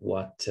out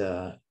what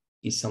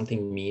is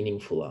something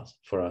meaningful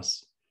for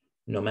us,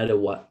 no matter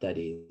what that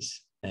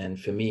is. And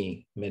for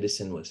me,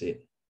 medicine was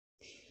it.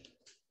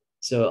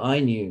 So I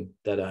knew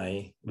that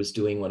I was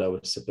doing what I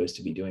was supposed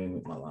to be doing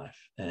with my life,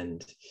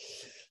 and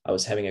I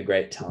was having a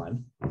great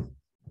time.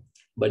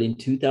 But in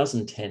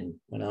 2010,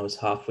 when I was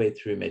halfway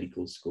through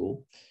medical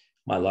school,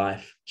 my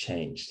life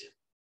changed.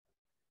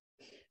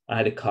 I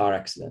had a car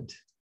accident.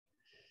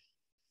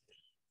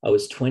 I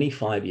was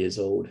 25 years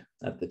old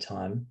at the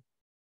time.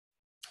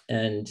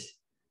 And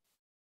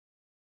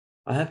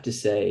I have to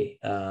say,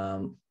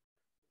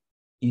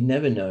 you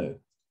never know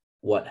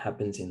what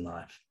happens in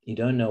life. You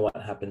don't know what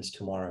happens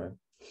tomorrow,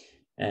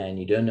 and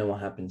you don't know what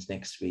happens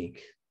next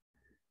week.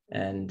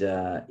 And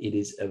it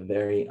is a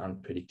very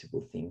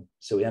unpredictable thing.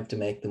 So we have to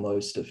make the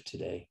most of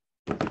today.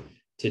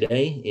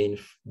 Today, in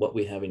what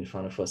we have in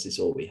front of us is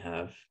all we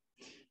have.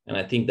 And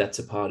I think that's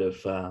a part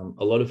of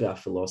a lot of our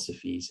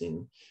philosophies,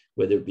 in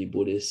whether it be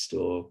Buddhist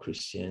or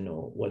Christian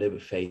or whatever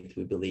faith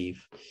we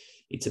believe.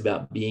 It's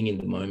about being in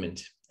the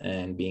moment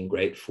and being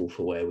grateful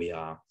for where we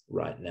are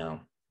right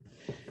now.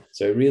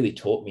 So it really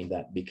taught me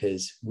that,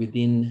 because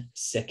within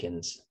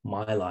seconds,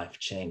 my life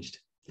changed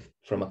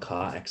from a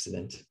car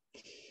accident.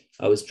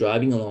 I was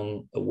driving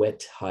along a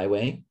wet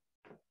highway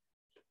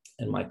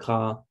and my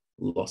car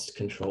lost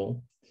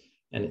control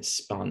and it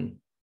spun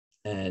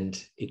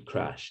and it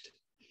crashed.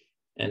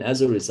 And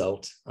as a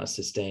result, I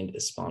sustained a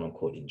spinal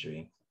cord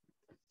injury.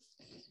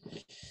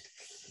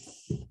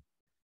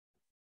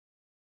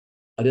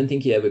 I don't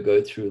think you ever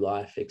go through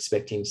life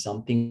expecting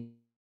something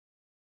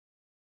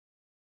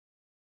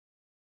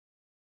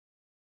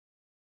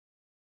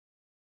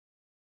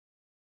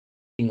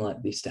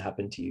like this to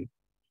happen to you.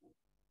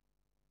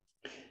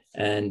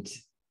 And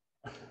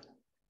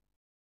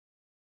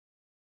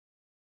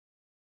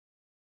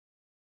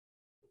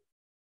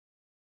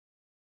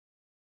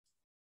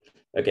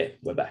okay,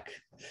 we're back.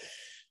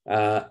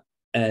 I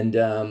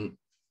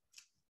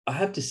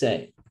have to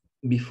say,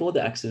 before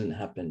the accident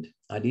happened,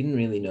 I didn't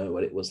really know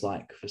what it was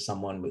like for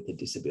someone with a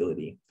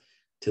disability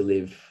to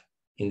live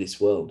in this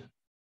world.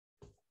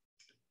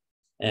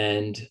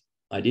 And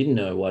I didn't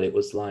know what it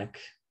was like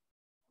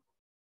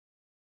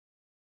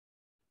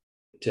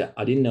to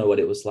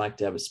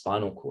have a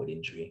spinal cord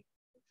injury.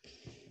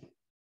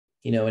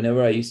 You know,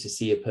 whenever I used to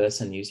see a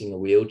person using a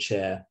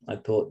wheelchair, I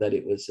thought that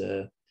it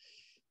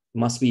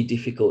must be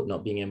difficult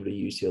not being able to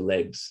use your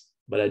legs.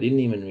 But I didn't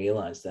even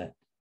realize that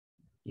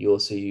you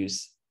also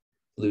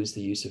lose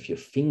the use of your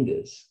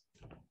fingers.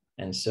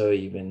 And so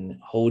even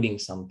holding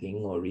something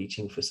or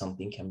reaching for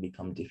something can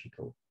become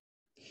difficult.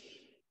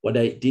 What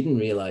I didn't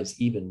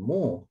realize even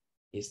more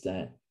is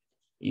that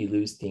you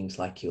lose things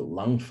like your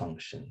lung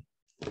function.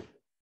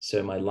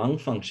 So my lung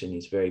function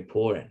is very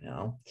poor right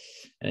now,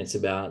 and it's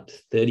about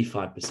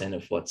 35%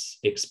 of what's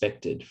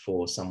expected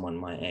for someone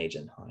my age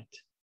and height.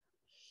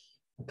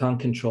 I can't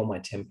control my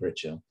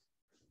temperature.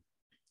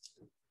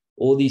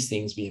 All these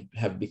things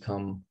have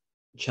become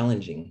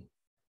challenging.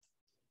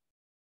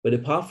 But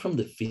apart from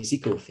the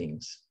physical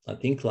things, I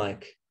think,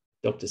 like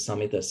Dr.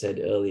 Samitha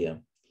said earlier,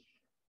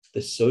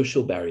 the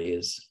social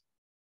barriers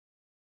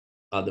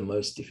are the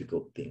most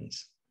difficult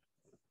things.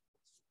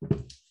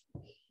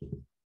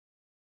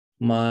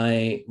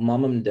 My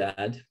mom and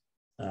dad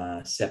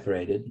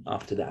separated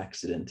after the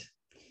accident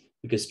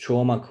because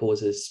trauma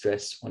causes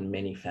stress on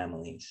many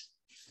families.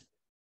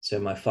 So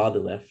my father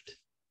left.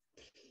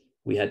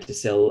 We had to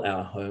sell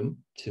our home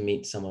to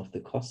meet some of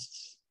the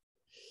costs.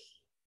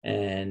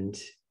 And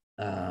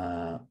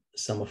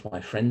some of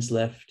my friends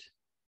left.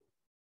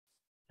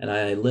 And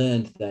I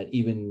learned that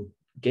even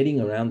getting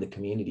around the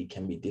community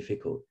can be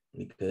difficult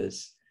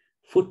because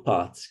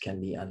footpaths can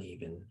be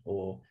uneven,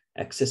 or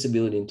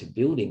accessibility into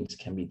buildings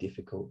can be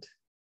difficult.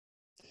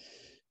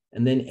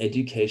 And then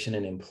education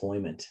and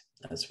employment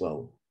as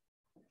well.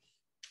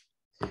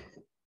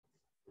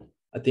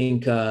 I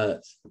think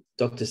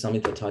Dr.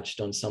 Samitha touched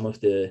on some of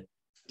the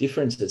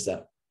differences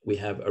that we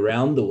have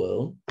around the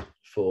world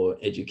for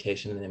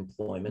education and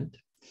employment.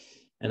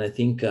 And I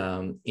think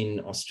in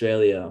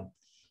Australia,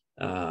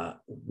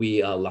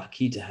 we are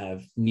lucky to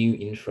have new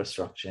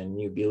infrastructure and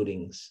new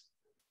buildings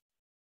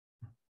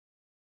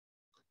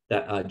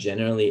that are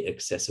generally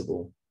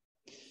accessible.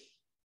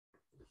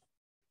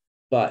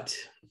 But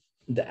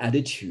the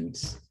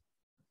attitudes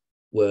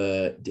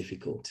were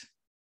difficult.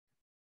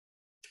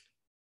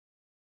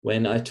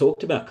 When I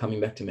talked about coming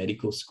back to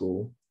medical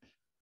school,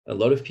 a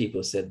lot of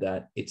people said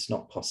that it's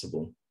not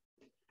possible.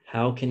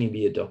 How can you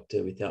be a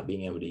doctor without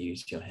being able to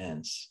use your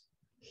hands?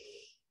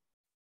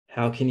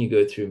 How can you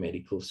go through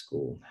medical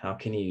school? How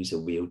can you use a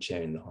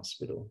wheelchair in the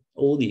hospital?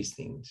 All these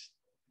things.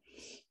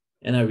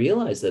 And I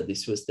realized that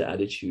this was the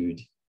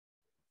attitude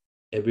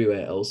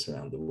everywhere else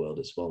around the world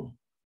as well.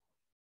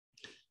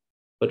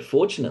 But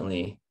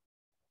fortunately,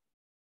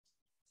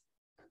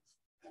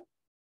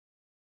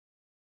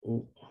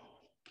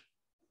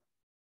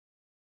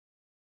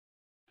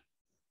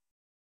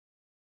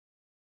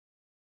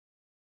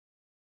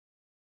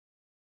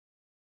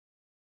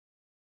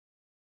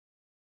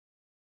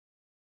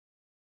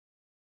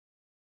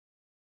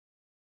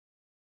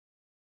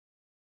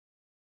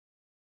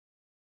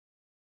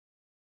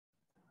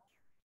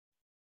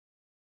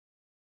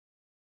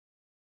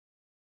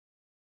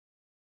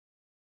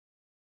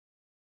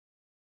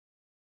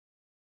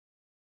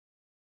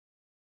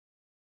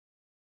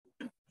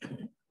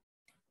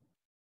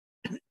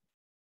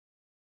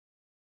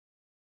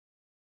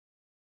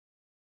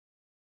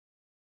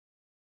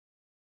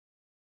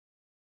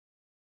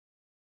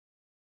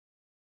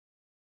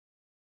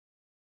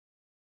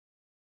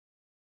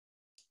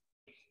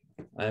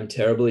 I'm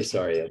terribly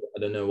sorry. I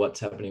don't know what's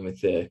happening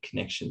with the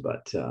connection,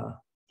 but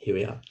here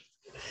we are.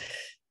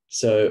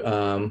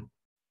 So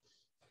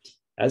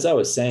as I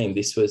was saying,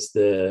 this was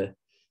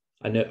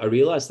I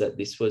realized that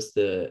this was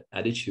the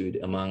attitude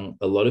among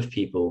a lot of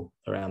people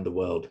around the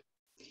world,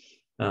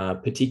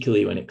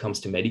 particularly when it comes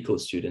to medical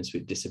students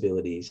with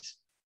disabilities.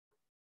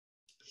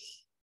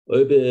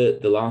 Over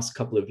the last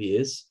couple of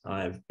years,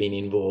 I've been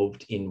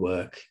involved in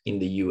work in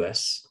the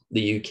US,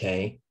 the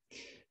UK,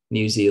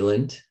 New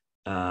Zealand,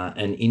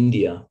 and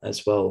India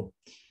as well,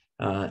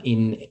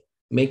 in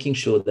making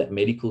sure that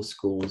medical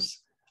schools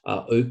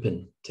are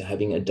open to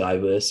having a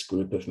diverse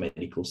group of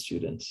medical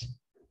students.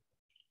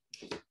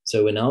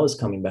 So when I was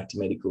coming back to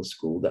medical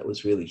school, that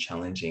was really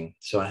challenging.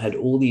 So I had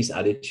all these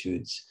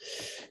attitudes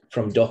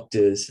from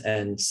doctors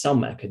and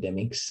some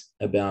academics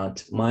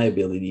about my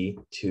ability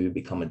to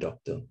become a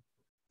doctor.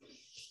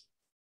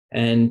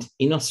 And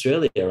in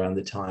Australia around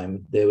the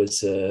time, there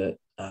was a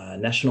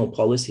national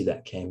policy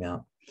that came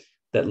out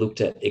that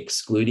looked at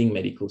excluding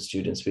medical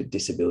students with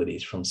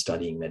disabilities from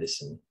studying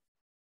medicine.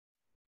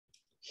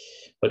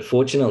 But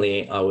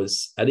fortunately, I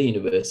was at a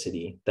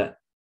university that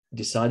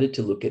decided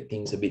to look at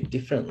things a bit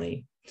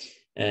differently,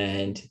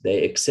 and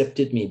they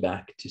accepted me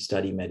back to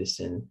study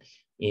medicine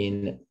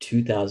in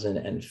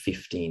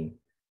 2015.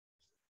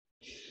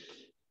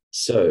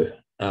 So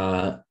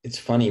it's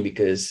funny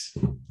because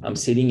I'm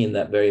sitting in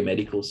that very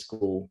medical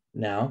school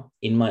now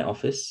in my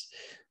office,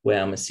 where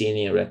I'm a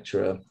senior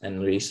lecturer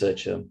and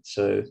researcher.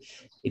 So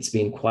it's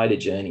been quite a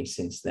journey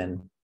since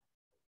then.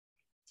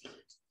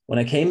 When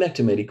I came back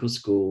to medical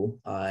school,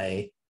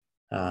 I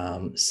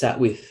sat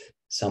with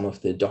some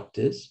of the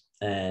doctors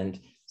and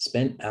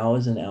spent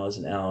hours and hours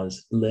and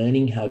hours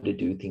learning how to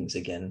do things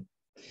again.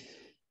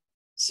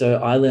 So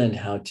I learned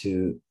how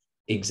to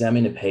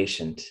examine a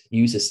patient,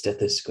 use a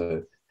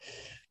stethoscope.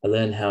 I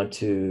learned how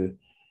to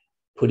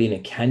put in a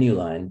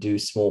cannula and do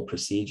small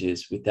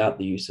procedures without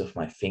the use of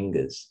my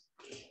fingers.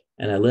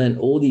 And I learned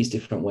all these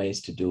different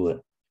ways to do it.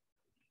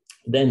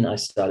 Then I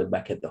started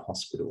back at the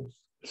hospital.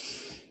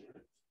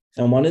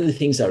 And one of the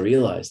things I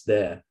realized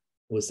there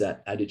was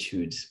that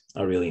attitudes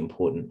are really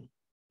important.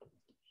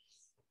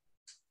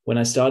 When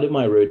I started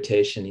my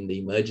rotation in the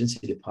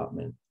emergency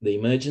department, the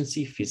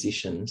emergency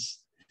physicians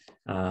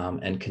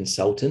and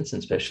consultants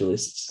and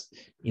specialists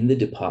in the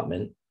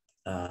department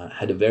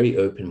had a very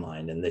open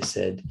mind, and they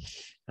said,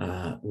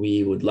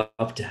 we would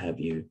love to have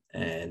you,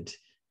 and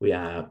we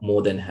are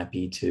more than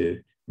happy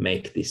to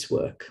make this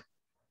work.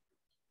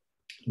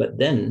 But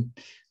then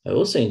I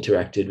also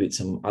interacted with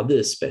some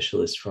other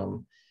specialists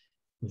from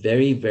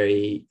very,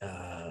 very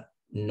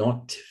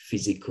not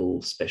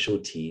physical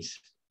specialties,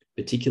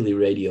 particularly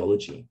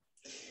radiology.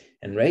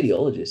 And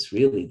radiologists,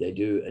 really, they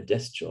do a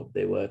desk job.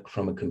 They work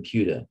from a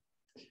computer,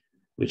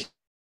 which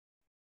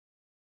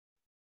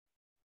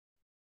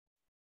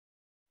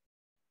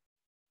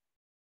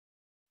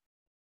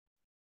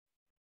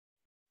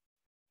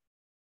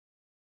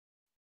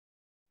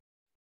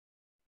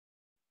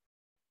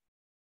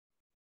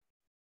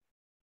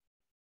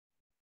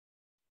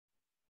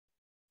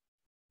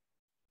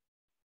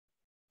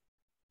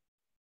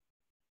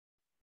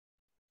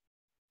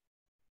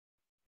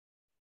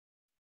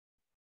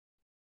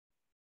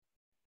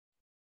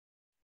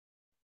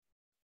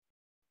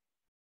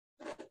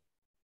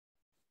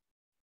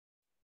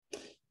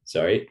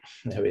sorry,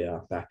 there we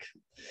are back,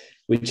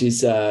 which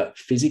is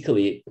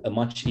physically a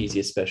much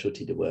easier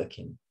specialty to work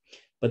in.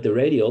 But the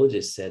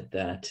radiologist said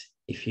that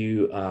if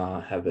you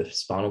have a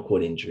spinal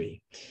cord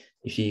injury,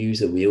 if you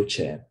use a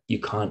wheelchair, you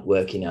can't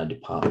work in our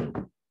department.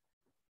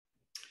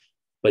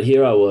 But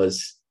here I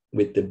was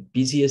with the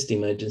busiest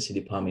emergency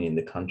department in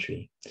the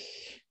country,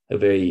 a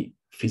very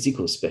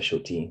physical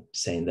specialty,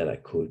 saying that I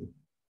could.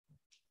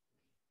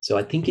 So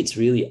I think it's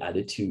really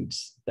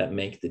attitudes that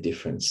make the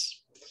difference.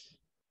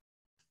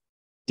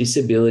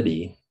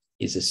 Disability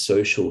is a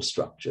social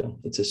structure.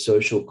 It's a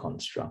social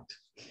construct.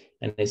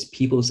 And it's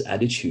people's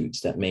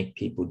attitudes that make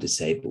people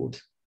disabled.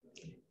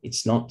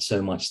 It's not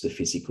so much the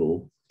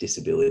physical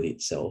disability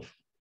itself.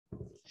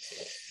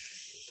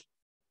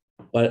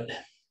 But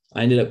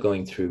I ended up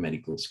going through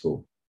medical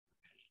school,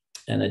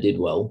 and I did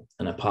well,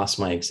 and I passed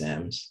my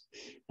exams.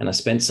 And I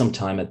spent some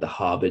time at the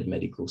Harvard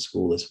Medical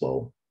School as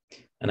well.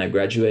 And I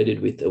graduated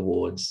with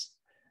awards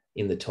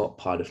in the top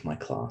part of my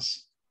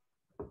class.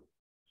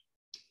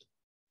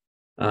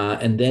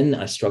 And then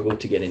I struggled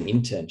to get an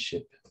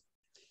internship.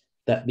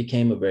 That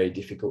became a very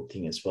difficult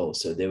thing as well.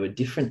 So there were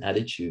different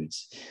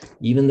attitudes.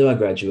 Even though I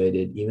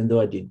graduated, even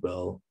though I did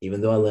well, even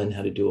though I learned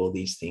how to do all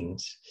these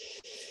things,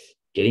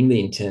 getting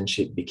the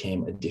internship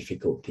became a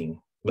difficult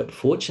thing. But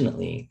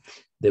fortunately,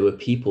 there were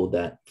people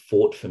that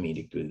fought for me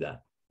to do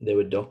that. There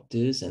were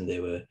doctors and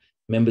there were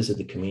members of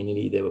the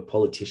community. There were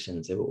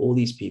politicians. There were all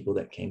these people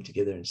that came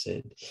together and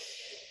said,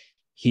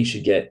 he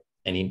should get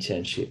an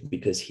internship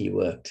because he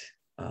worked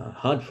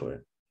hard for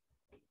it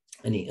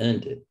and he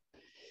earned it.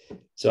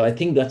 So I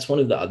think that's one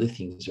of the other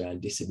things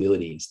around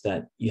disabilities,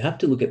 that you have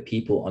to look at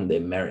people on their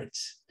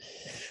merits.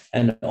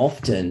 And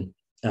often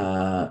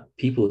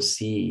people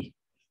see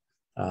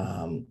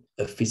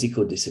a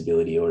physical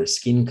disability or a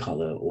skin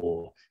color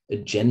or a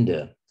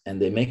gender, and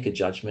they make a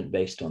judgment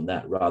based on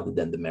that rather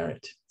than the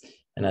merit.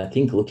 And I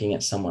think looking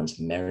at someone's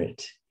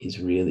merit is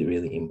really,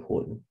 really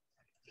important.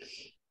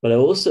 But I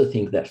also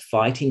think that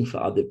fighting for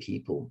other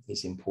people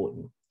is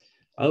important.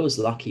 I was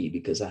lucky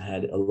because I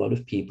had a lot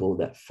of people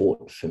that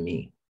fought for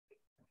me.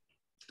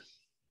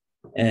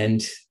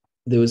 And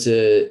there was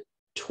a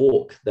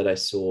talk that I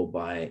saw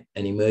by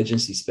an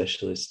emergency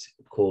specialist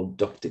called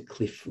Dr.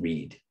 Cliff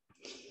Reed.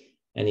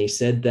 And he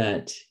said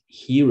that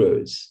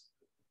heroes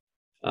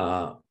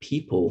are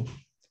people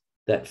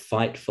that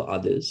fight for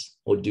others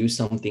or do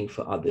something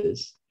for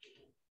others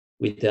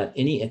without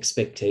any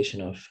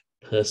expectation of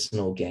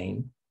personal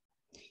gain,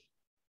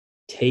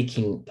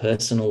 taking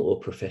personal or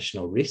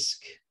professional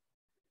risk,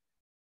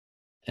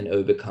 and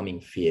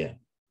overcoming fear.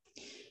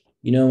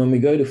 You know, when we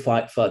go to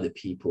fight for other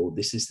people,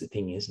 this is the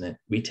thing, isn't it?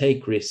 We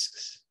take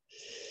risks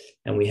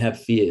and we have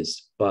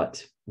fears,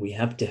 but we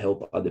have to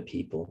help other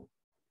people.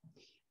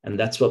 And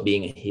that's what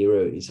being a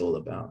hero is all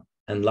about.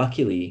 And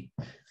luckily,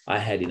 I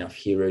had enough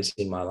heroes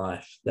in my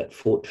life that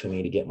fought for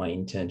me to get my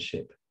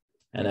internship.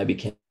 And I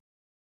became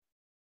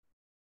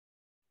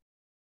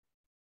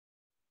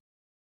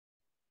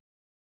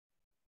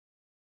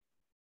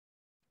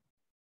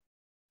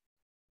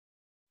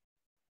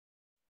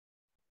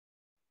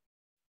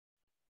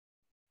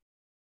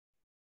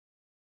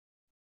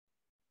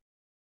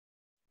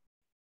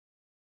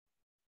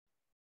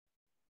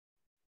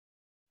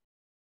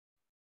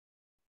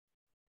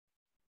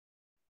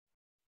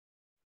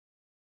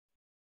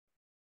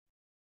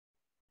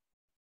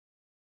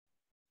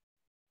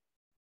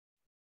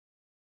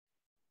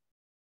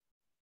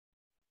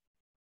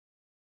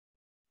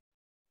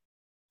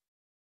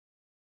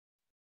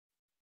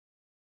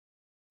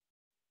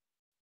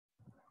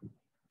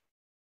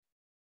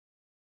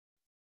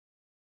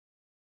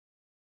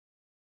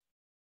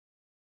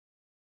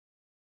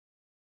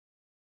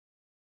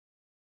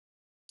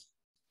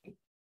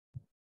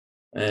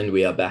and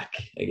we are back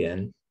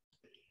again.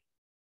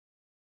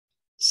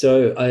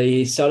 So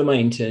I started my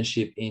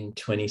internship in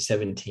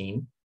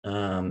 2017,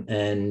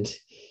 and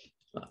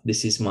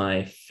this is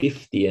my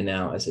 5th year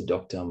now as a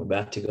doctor. I'm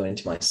about to go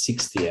into my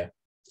 6th year,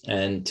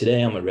 and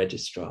today I'm a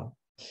registrar.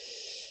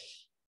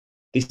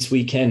 This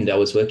weekend, I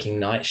was working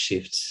night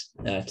shifts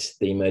at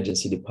the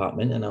emergency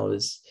department, and I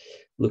was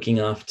looking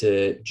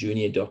after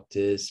junior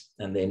doctors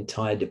and the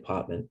entire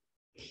department,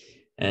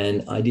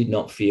 and I did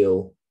not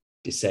feel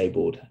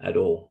disabled at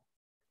all.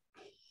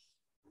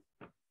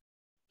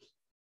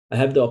 I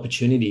have the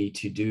opportunity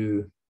to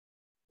do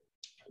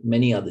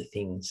many other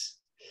things.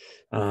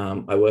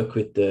 I work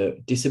with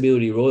the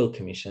Disability Royal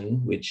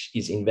Commission, which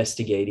is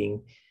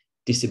investigating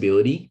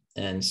disability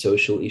and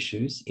social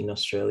issues in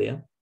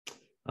Australia.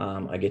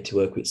 I get to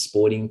work with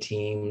sporting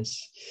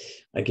teams.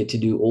 I get to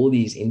do all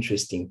these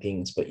interesting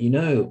things. But you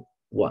know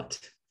what?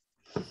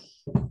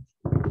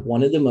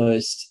 One of the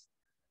most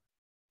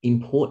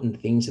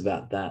important things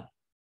about that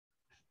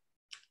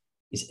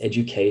is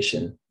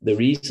education. The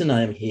reason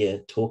I'm here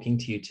talking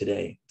to you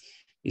today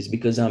is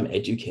because I'm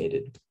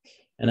educated.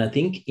 And I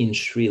think in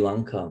Sri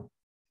Lanka,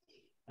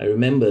 I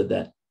remember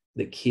that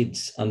the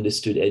kids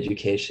understood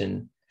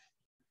education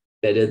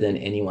better than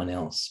anyone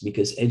else,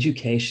 because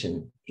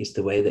education is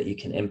the way that you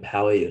can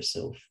empower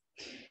yourself.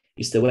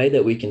 It's the way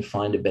that we can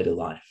find a better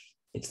life.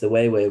 It's the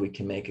way where we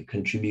can make a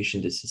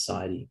contribution to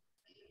society.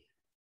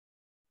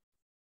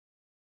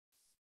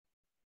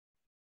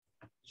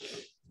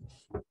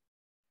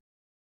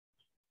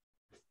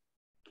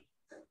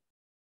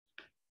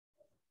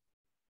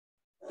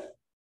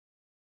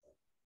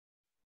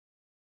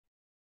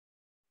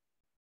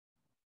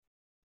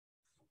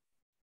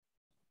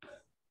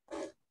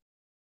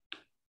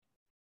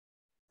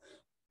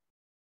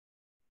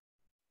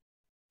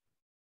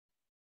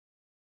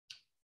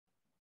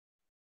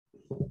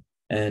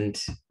 And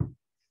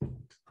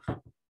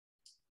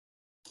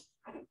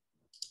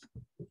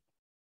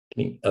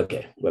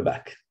okay, we're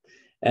back.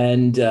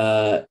 And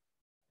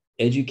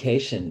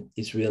education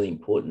is really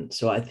important.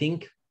 So I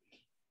think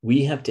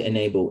we have to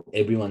enable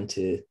everyone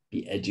to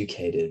be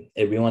educated,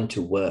 everyone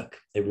to work,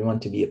 everyone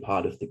to be a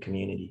part of the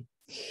community,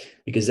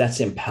 because that's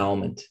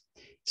empowerment.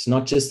 It's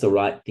not just the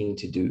right thing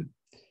to do,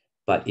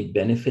 but it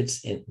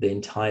benefits the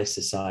entire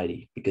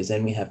society, because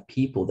then we have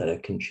people that are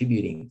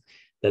contributing,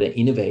 that are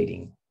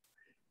innovating,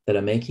 that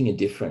are making a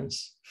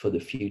difference for the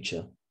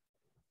future.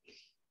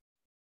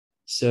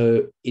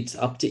 So it's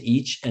up to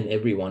each and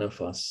every one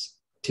of us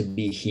to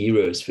be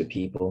heroes for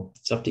people.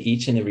 It's up to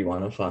each and every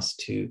one of us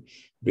to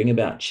bring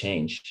about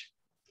change.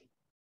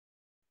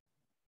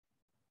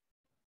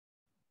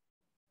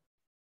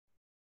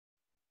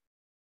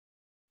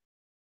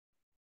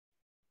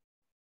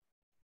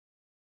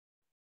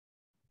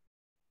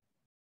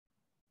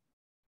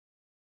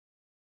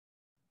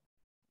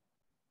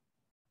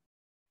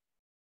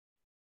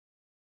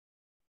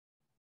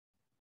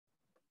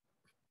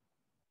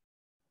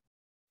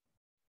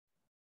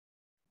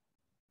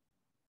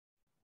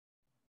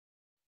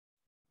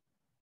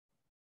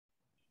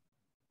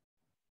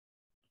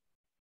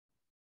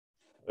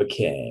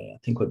 Okay, I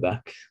think we're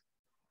back.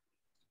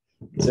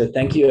 So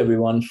thank you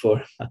everyone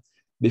for,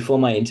 before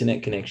my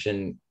internet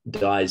connection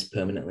dies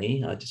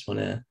permanently, I just want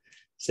to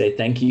say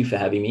thank you for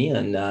having me,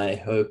 and I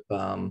hope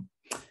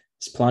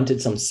it's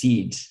planted some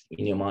seeds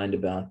in your mind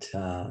about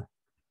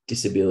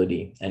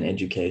disability and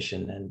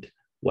education and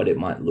what it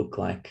might look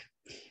like.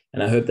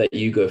 And I hope that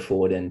you go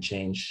forward and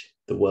change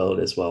the world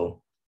as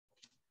well.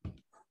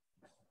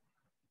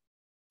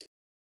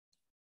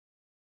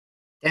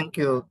 Thank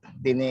you,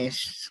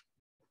 Dinesh.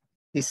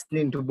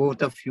 Listening to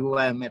both of you,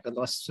 I'm at a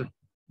loss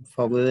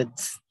for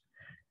words.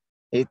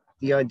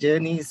 Your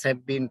journeys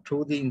have been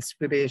truly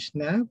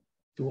inspirational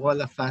to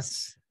all of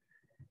us.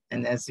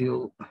 And as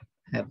you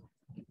have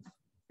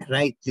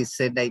rightly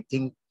said, I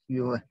think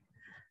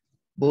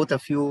both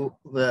of you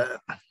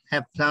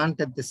have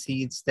planted the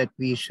seeds that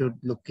we should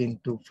look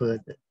into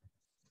further.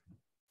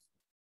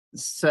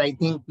 So I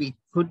think we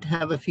could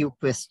have a few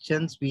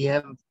questions. We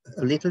have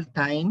a little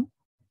time.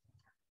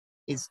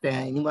 Is there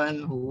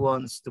anyone who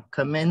wants to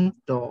comment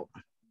or?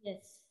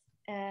 Yes,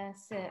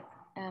 sir.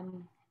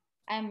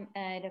 I'm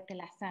Dr.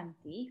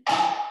 Lasanti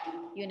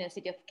from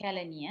University of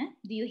Kelaniya.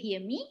 Do you hear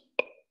me?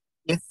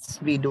 Yes,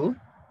 we do.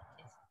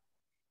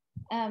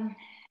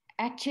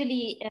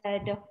 Actually,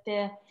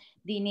 Dr.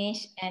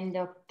 Dinesh and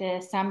Dr.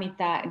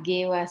 Samitha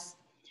gave us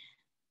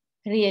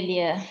really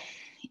an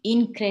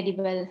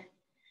incredible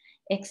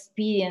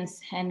experience,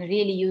 and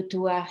really you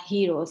two are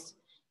heroes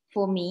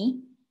for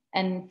me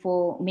and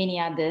for many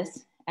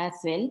others as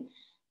well.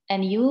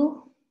 And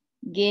you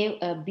gave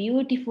a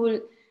beautiful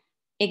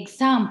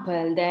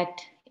example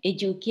that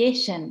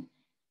education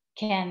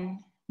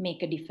can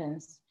make a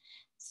difference.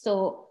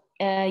 So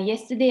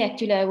yesterday,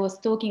 actually, I was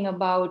talking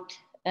about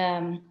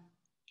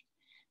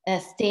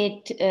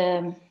state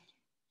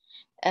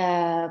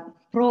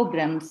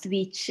programs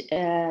which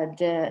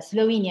the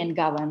Slovenian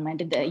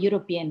government, the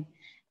European,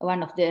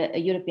 one of the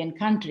European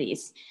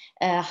countries,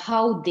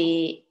 how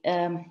they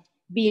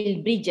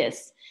build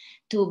bridges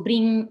to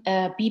bring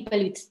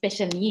people with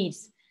special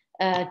needs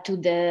to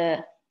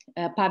the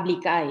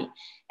public eye,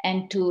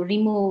 and to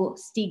remove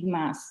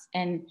stigmas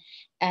and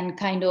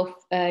kind of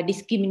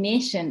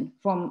discrimination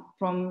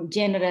from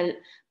general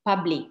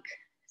public.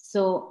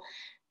 So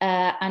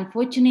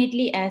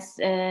unfortunately, as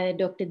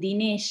Dr.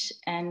 Dinesh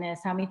and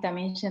Samitha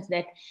mentions,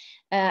 that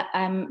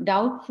I'm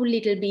doubtful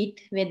little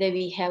bit whether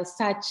we have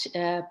such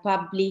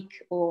public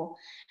or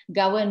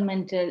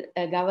government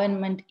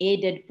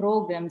aided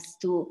programs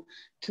to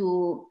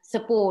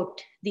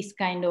support this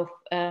kind of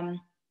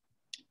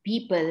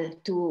people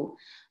to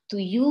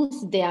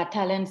use their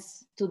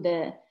talents to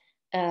the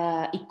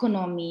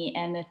economy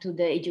and to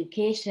the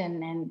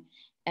education,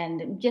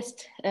 and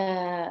just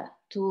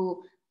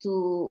to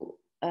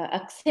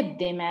accept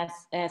them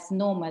as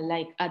normal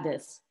like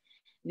others,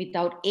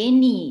 without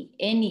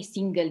any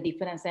single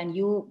difference. And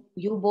you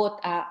both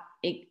are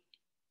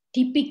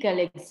typical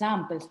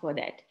examples for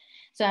that.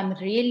 So I'm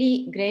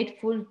really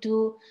grateful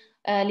to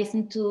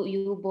listen to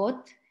you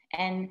both.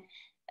 And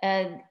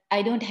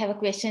I don't have a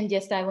question,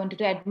 just I wanted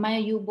to admire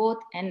you both,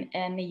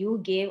 and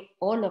you gave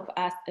all of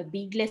us a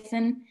big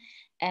lesson,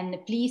 and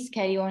please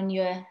carry on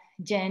your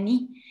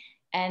journey.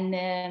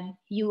 And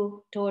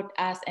you taught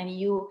us, and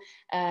you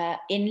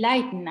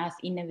enlightened us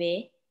in a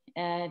way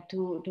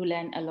to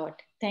learn a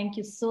lot. Thank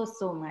you so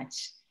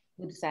much.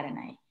 Budu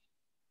Saranai.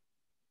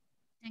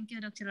 Thank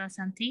you, Dr.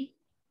 Lasanti.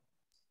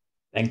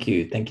 Thank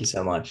you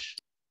so much.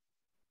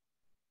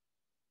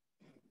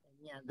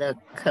 Any other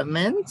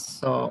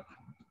comments or?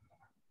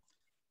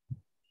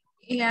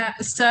 Yeah,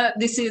 so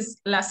this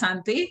is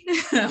Lasanti,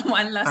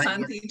 one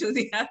Lasanti to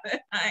the other.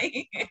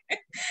 Hi.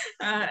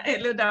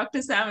 Hello, Dr.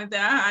 Samitha.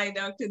 Hi,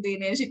 Dr.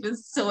 Dinesh. It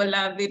was so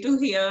lovely to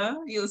hear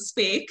you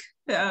speak,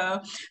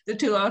 the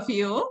two of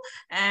you.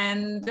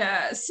 And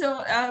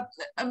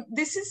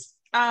this is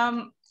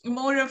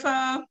more of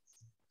a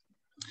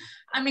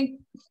I mean,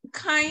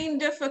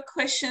 kind of a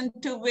question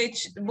to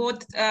which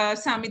both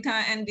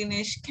Samitha and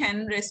Dinesh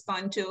can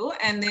respond to.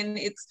 And then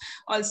it's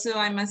also,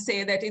 I must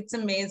say that it's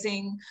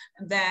amazing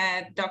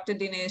that Dr.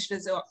 Dinesh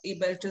was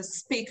able to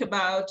speak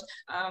about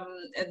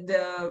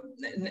the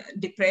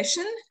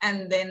depression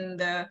and then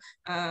the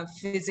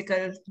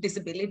physical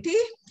disability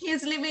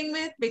he's living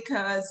with,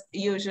 because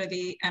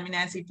usually, I mean,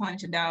 as he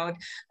pointed out,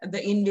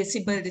 the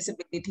invisible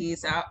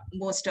disabilities are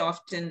most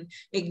often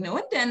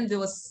ignored, and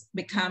those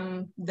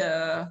become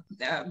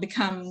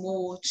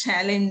more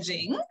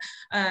challenging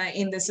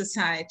in the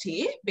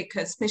society,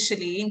 because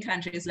especially in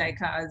countries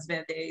like ours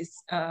where there is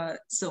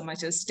so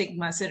much of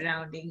stigma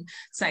surrounding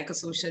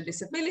psychosocial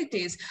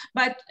disabilities.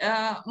 But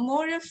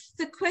more of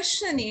the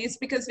question is,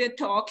 because we're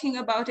talking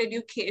about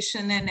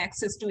education and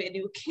access to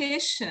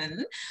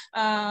education,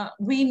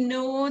 we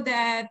know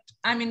that,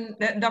 I mean,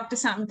 Dr.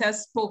 Samitha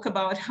spoke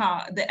about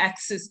how the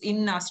access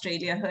in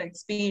Australia, her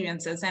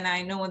experiences, and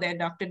I know that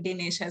Dr.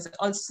 Dinesh has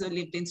also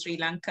lived in Sri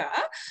Lanka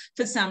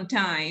for some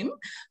time.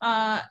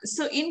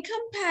 So in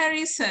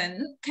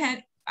comparison,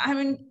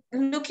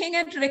 looking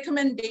at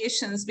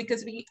recommendations,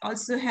 because we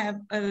also have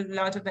a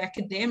lot of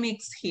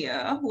academics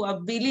here who are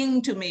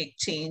willing to make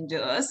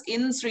changes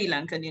in Sri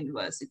Lankan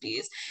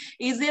universities,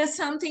 is there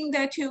something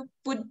that you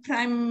would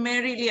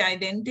primarily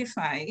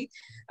identify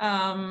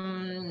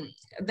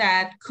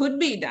that could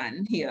be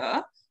done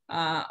here?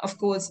 Of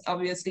course,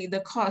 obviously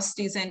the cost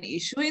is an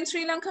issue in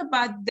Sri Lanka,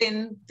 but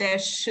then there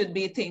should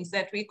be things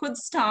that we could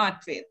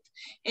start with.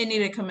 Any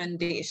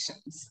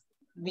recommendations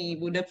we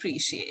would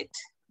appreciate.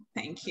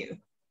 Thank you.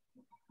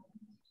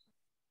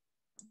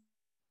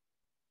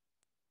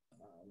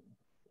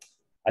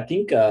 I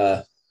think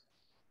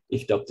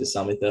if Dr.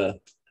 Samitha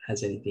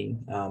has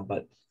anything,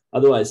 but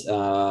otherwise,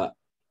 I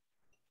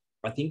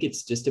think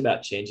it's just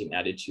about changing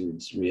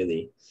attitudes,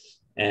 really.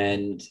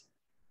 And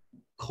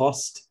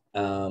cost,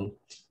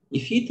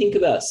 if you think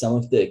about some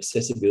of the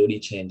accessibility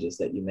changes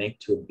that you make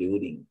to a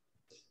building,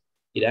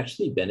 it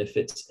actually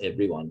benefits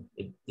everyone.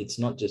 It's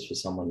not just for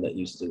someone that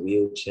uses a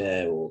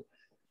wheelchair or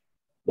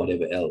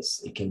whatever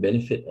else. It can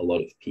benefit a lot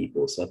of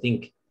people. So I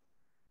think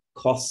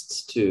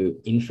costs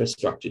to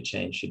infrastructure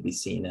change should be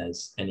seen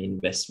as an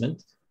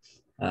investment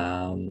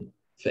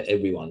for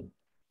everyone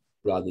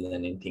rather than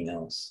anything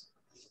else.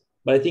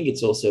 But I think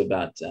it's also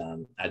about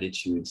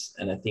attitudes.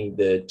 And I think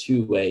the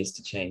two ways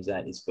to change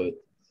that is both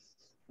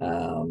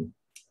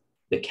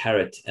the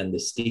carrot and the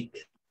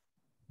stick.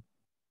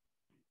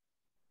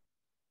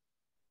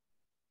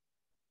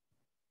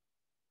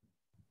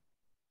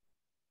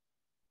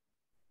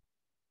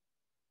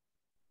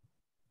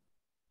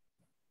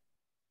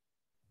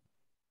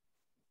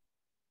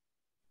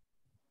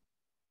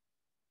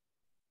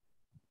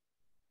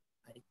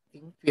 I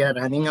think we are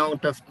running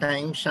out of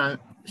time.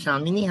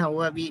 Shamini, how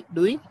are we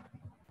doing?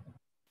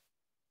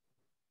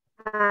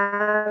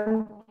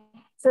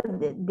 So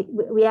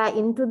we are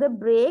into the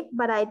break,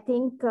 but I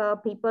think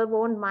people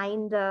won't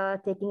mind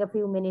taking a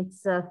few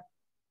minutes.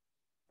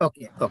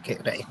 Okay,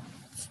 right.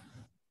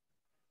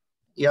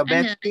 You're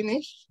back,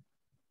 Dinesh?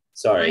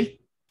 Sorry,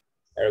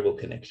 terrible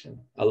connection.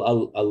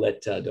 I'll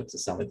let Dr.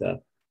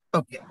 Samitha.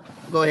 Okay,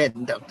 go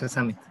ahead, Dr.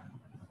 Samitha.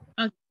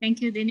 Okay,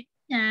 thank you,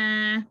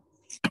 Dinesh.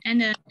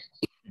 And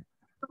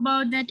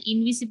about that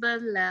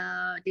invisible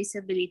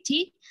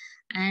disability,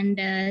 and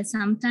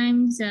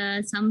sometimes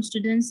some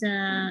students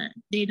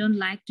they don't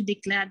like to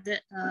declare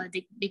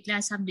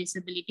declare some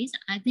disabilities.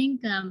 I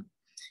think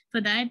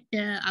for that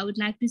I would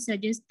like to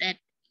suggest that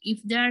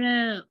if there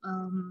are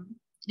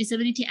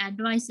disability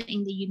advisor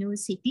in the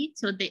university,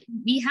 so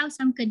we have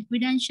some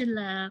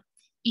confidential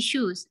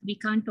issues. We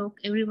can't talk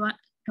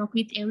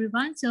with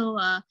everyone. So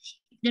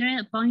there are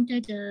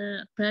appointed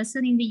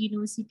person in the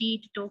university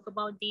to talk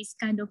about these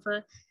kind of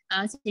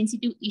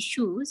sensitive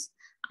issues.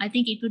 I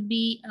think it would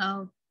be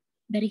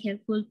very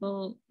helpful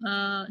for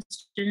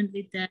students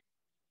with that.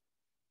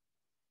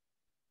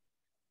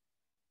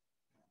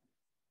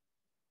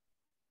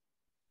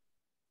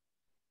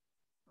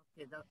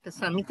 Okay, Dr.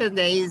 Samitha,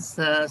 there is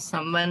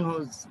someone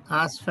who's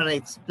asked for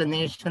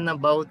explanation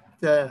about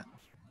the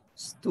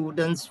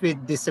Students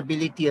with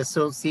Disability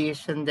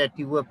Association that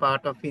you were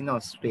part of in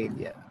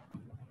Australia.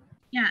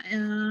 Yeah,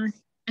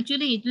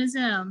 actually it is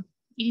a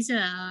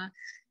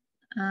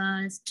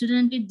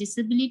student with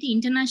disability,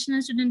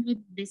 international student with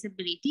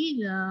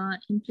disability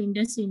in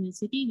Flinders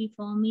University. We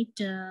form it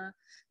to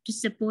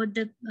support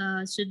the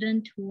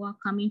student who are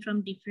coming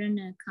from different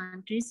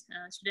countries,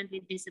 student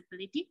with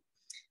disability.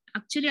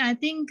 Actually, I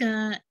think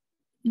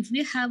if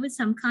we have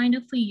some kind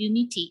of a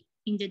unity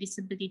in the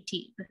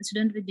disability,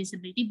 student with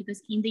disability,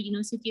 because in the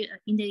university,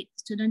 in the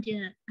student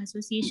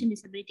association,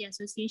 disability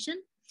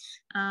association,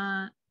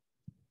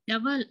 there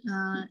were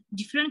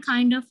different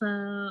kind of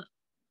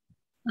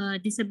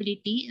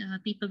disability,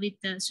 people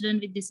with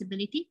student with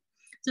disability.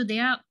 So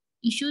their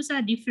issues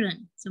are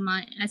different. So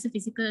as a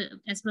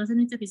person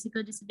with a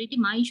physical disability,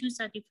 my issues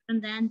are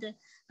different than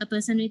a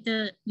person with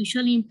a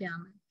visual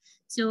impairment.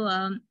 So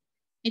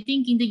I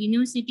think in the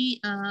university,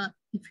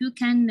 if you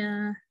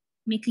can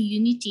make a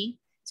unity,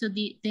 so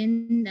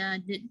then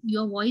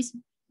your voice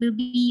will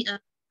be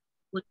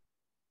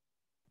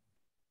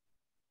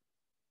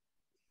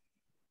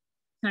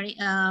sorry.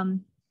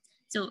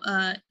 So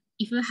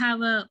if you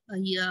have a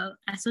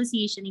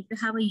association, if you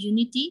have a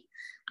unity,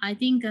 I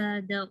think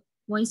the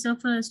voice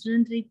of a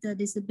student with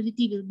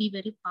disability will be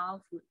very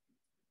powerful.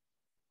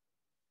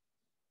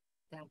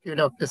 Thank you,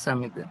 Dr.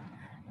 Samitha.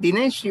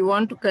 Dinesh, you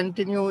want to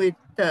continue with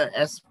the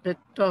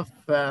aspect of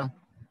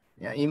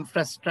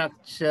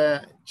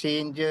infrastructure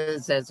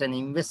changes as an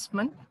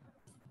investment?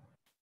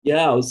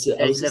 Yeah, I was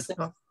just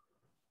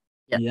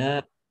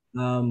yeah.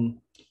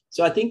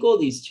 So I think all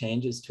these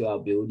changes to our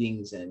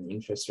buildings and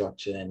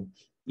infrastructure and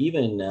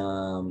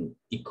even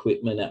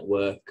equipment at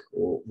work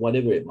or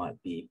whatever it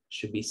might be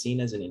should be seen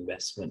as an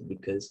investment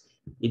because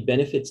it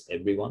benefits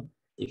everyone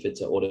if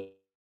it's an auto.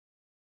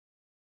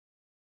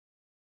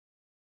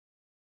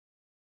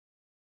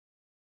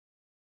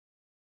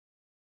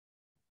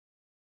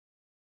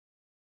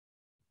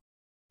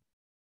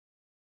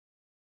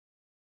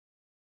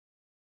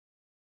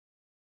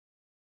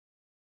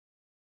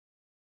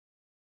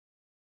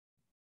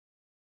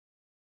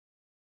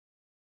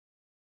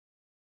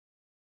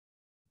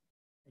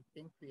 I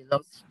think we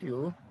lost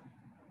you.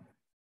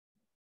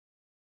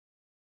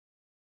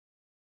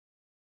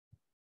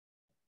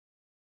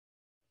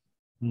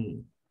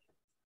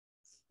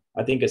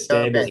 I think a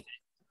stable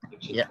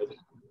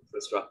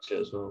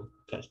infrastructure as well.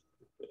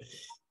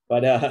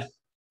 But I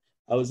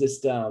was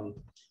just,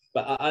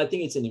 but I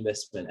think it's an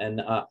investment. And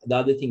the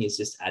other thing is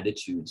just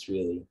attitudes,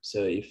 really.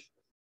 So if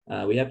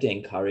we have to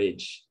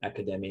encourage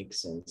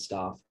academics and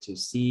staff to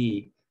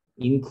see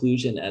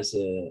inclusion as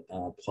a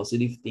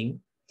positive thing,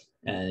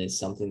 and it's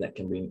something that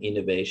can bring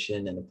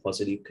innovation and a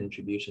positive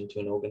contribution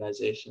to an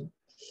organization.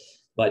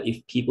 But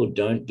if people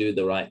don't do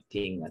the right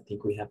thing, I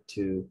think we have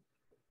to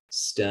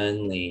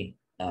sternly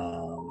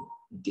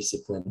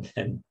discipline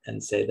them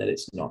and say that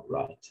it's not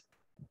right.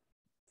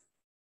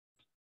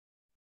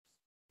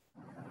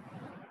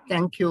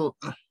 Thank you.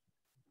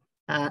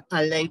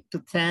 I'd like to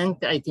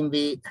thank, I think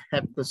we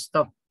have to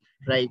stop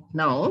right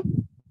now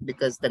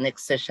because the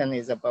next session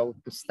is about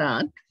to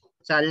start.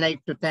 So I'd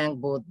like to thank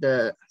both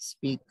the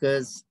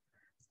speakers.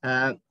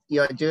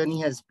 Your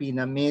journey has been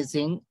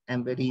amazing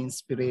and very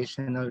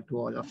inspirational to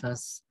all of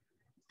us.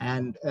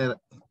 And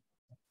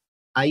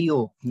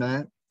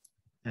eye-opener,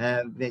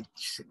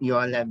 which you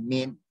all have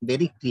made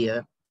very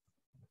clear,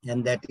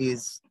 and that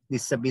is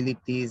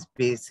disability is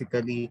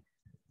basically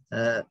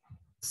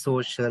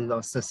social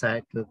or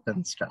societal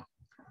construct.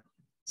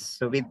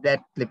 So with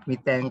that, let me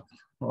thank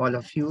all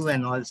of you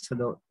and also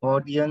the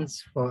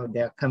audience for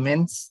their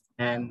comments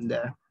and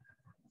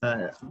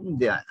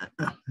their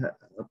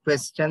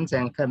questions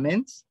and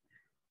comments.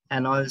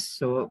 And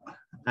also,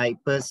 I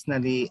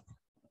personally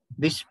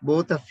wish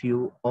both of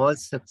you all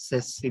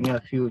success in your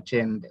future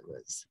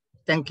endeavors.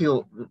 Thank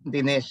you,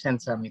 Dinesh and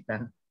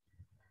Samitha.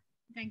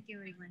 Thank you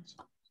very much.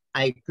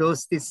 I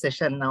close this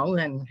session now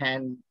and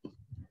hand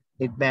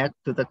it back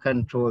to the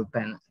control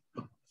panel.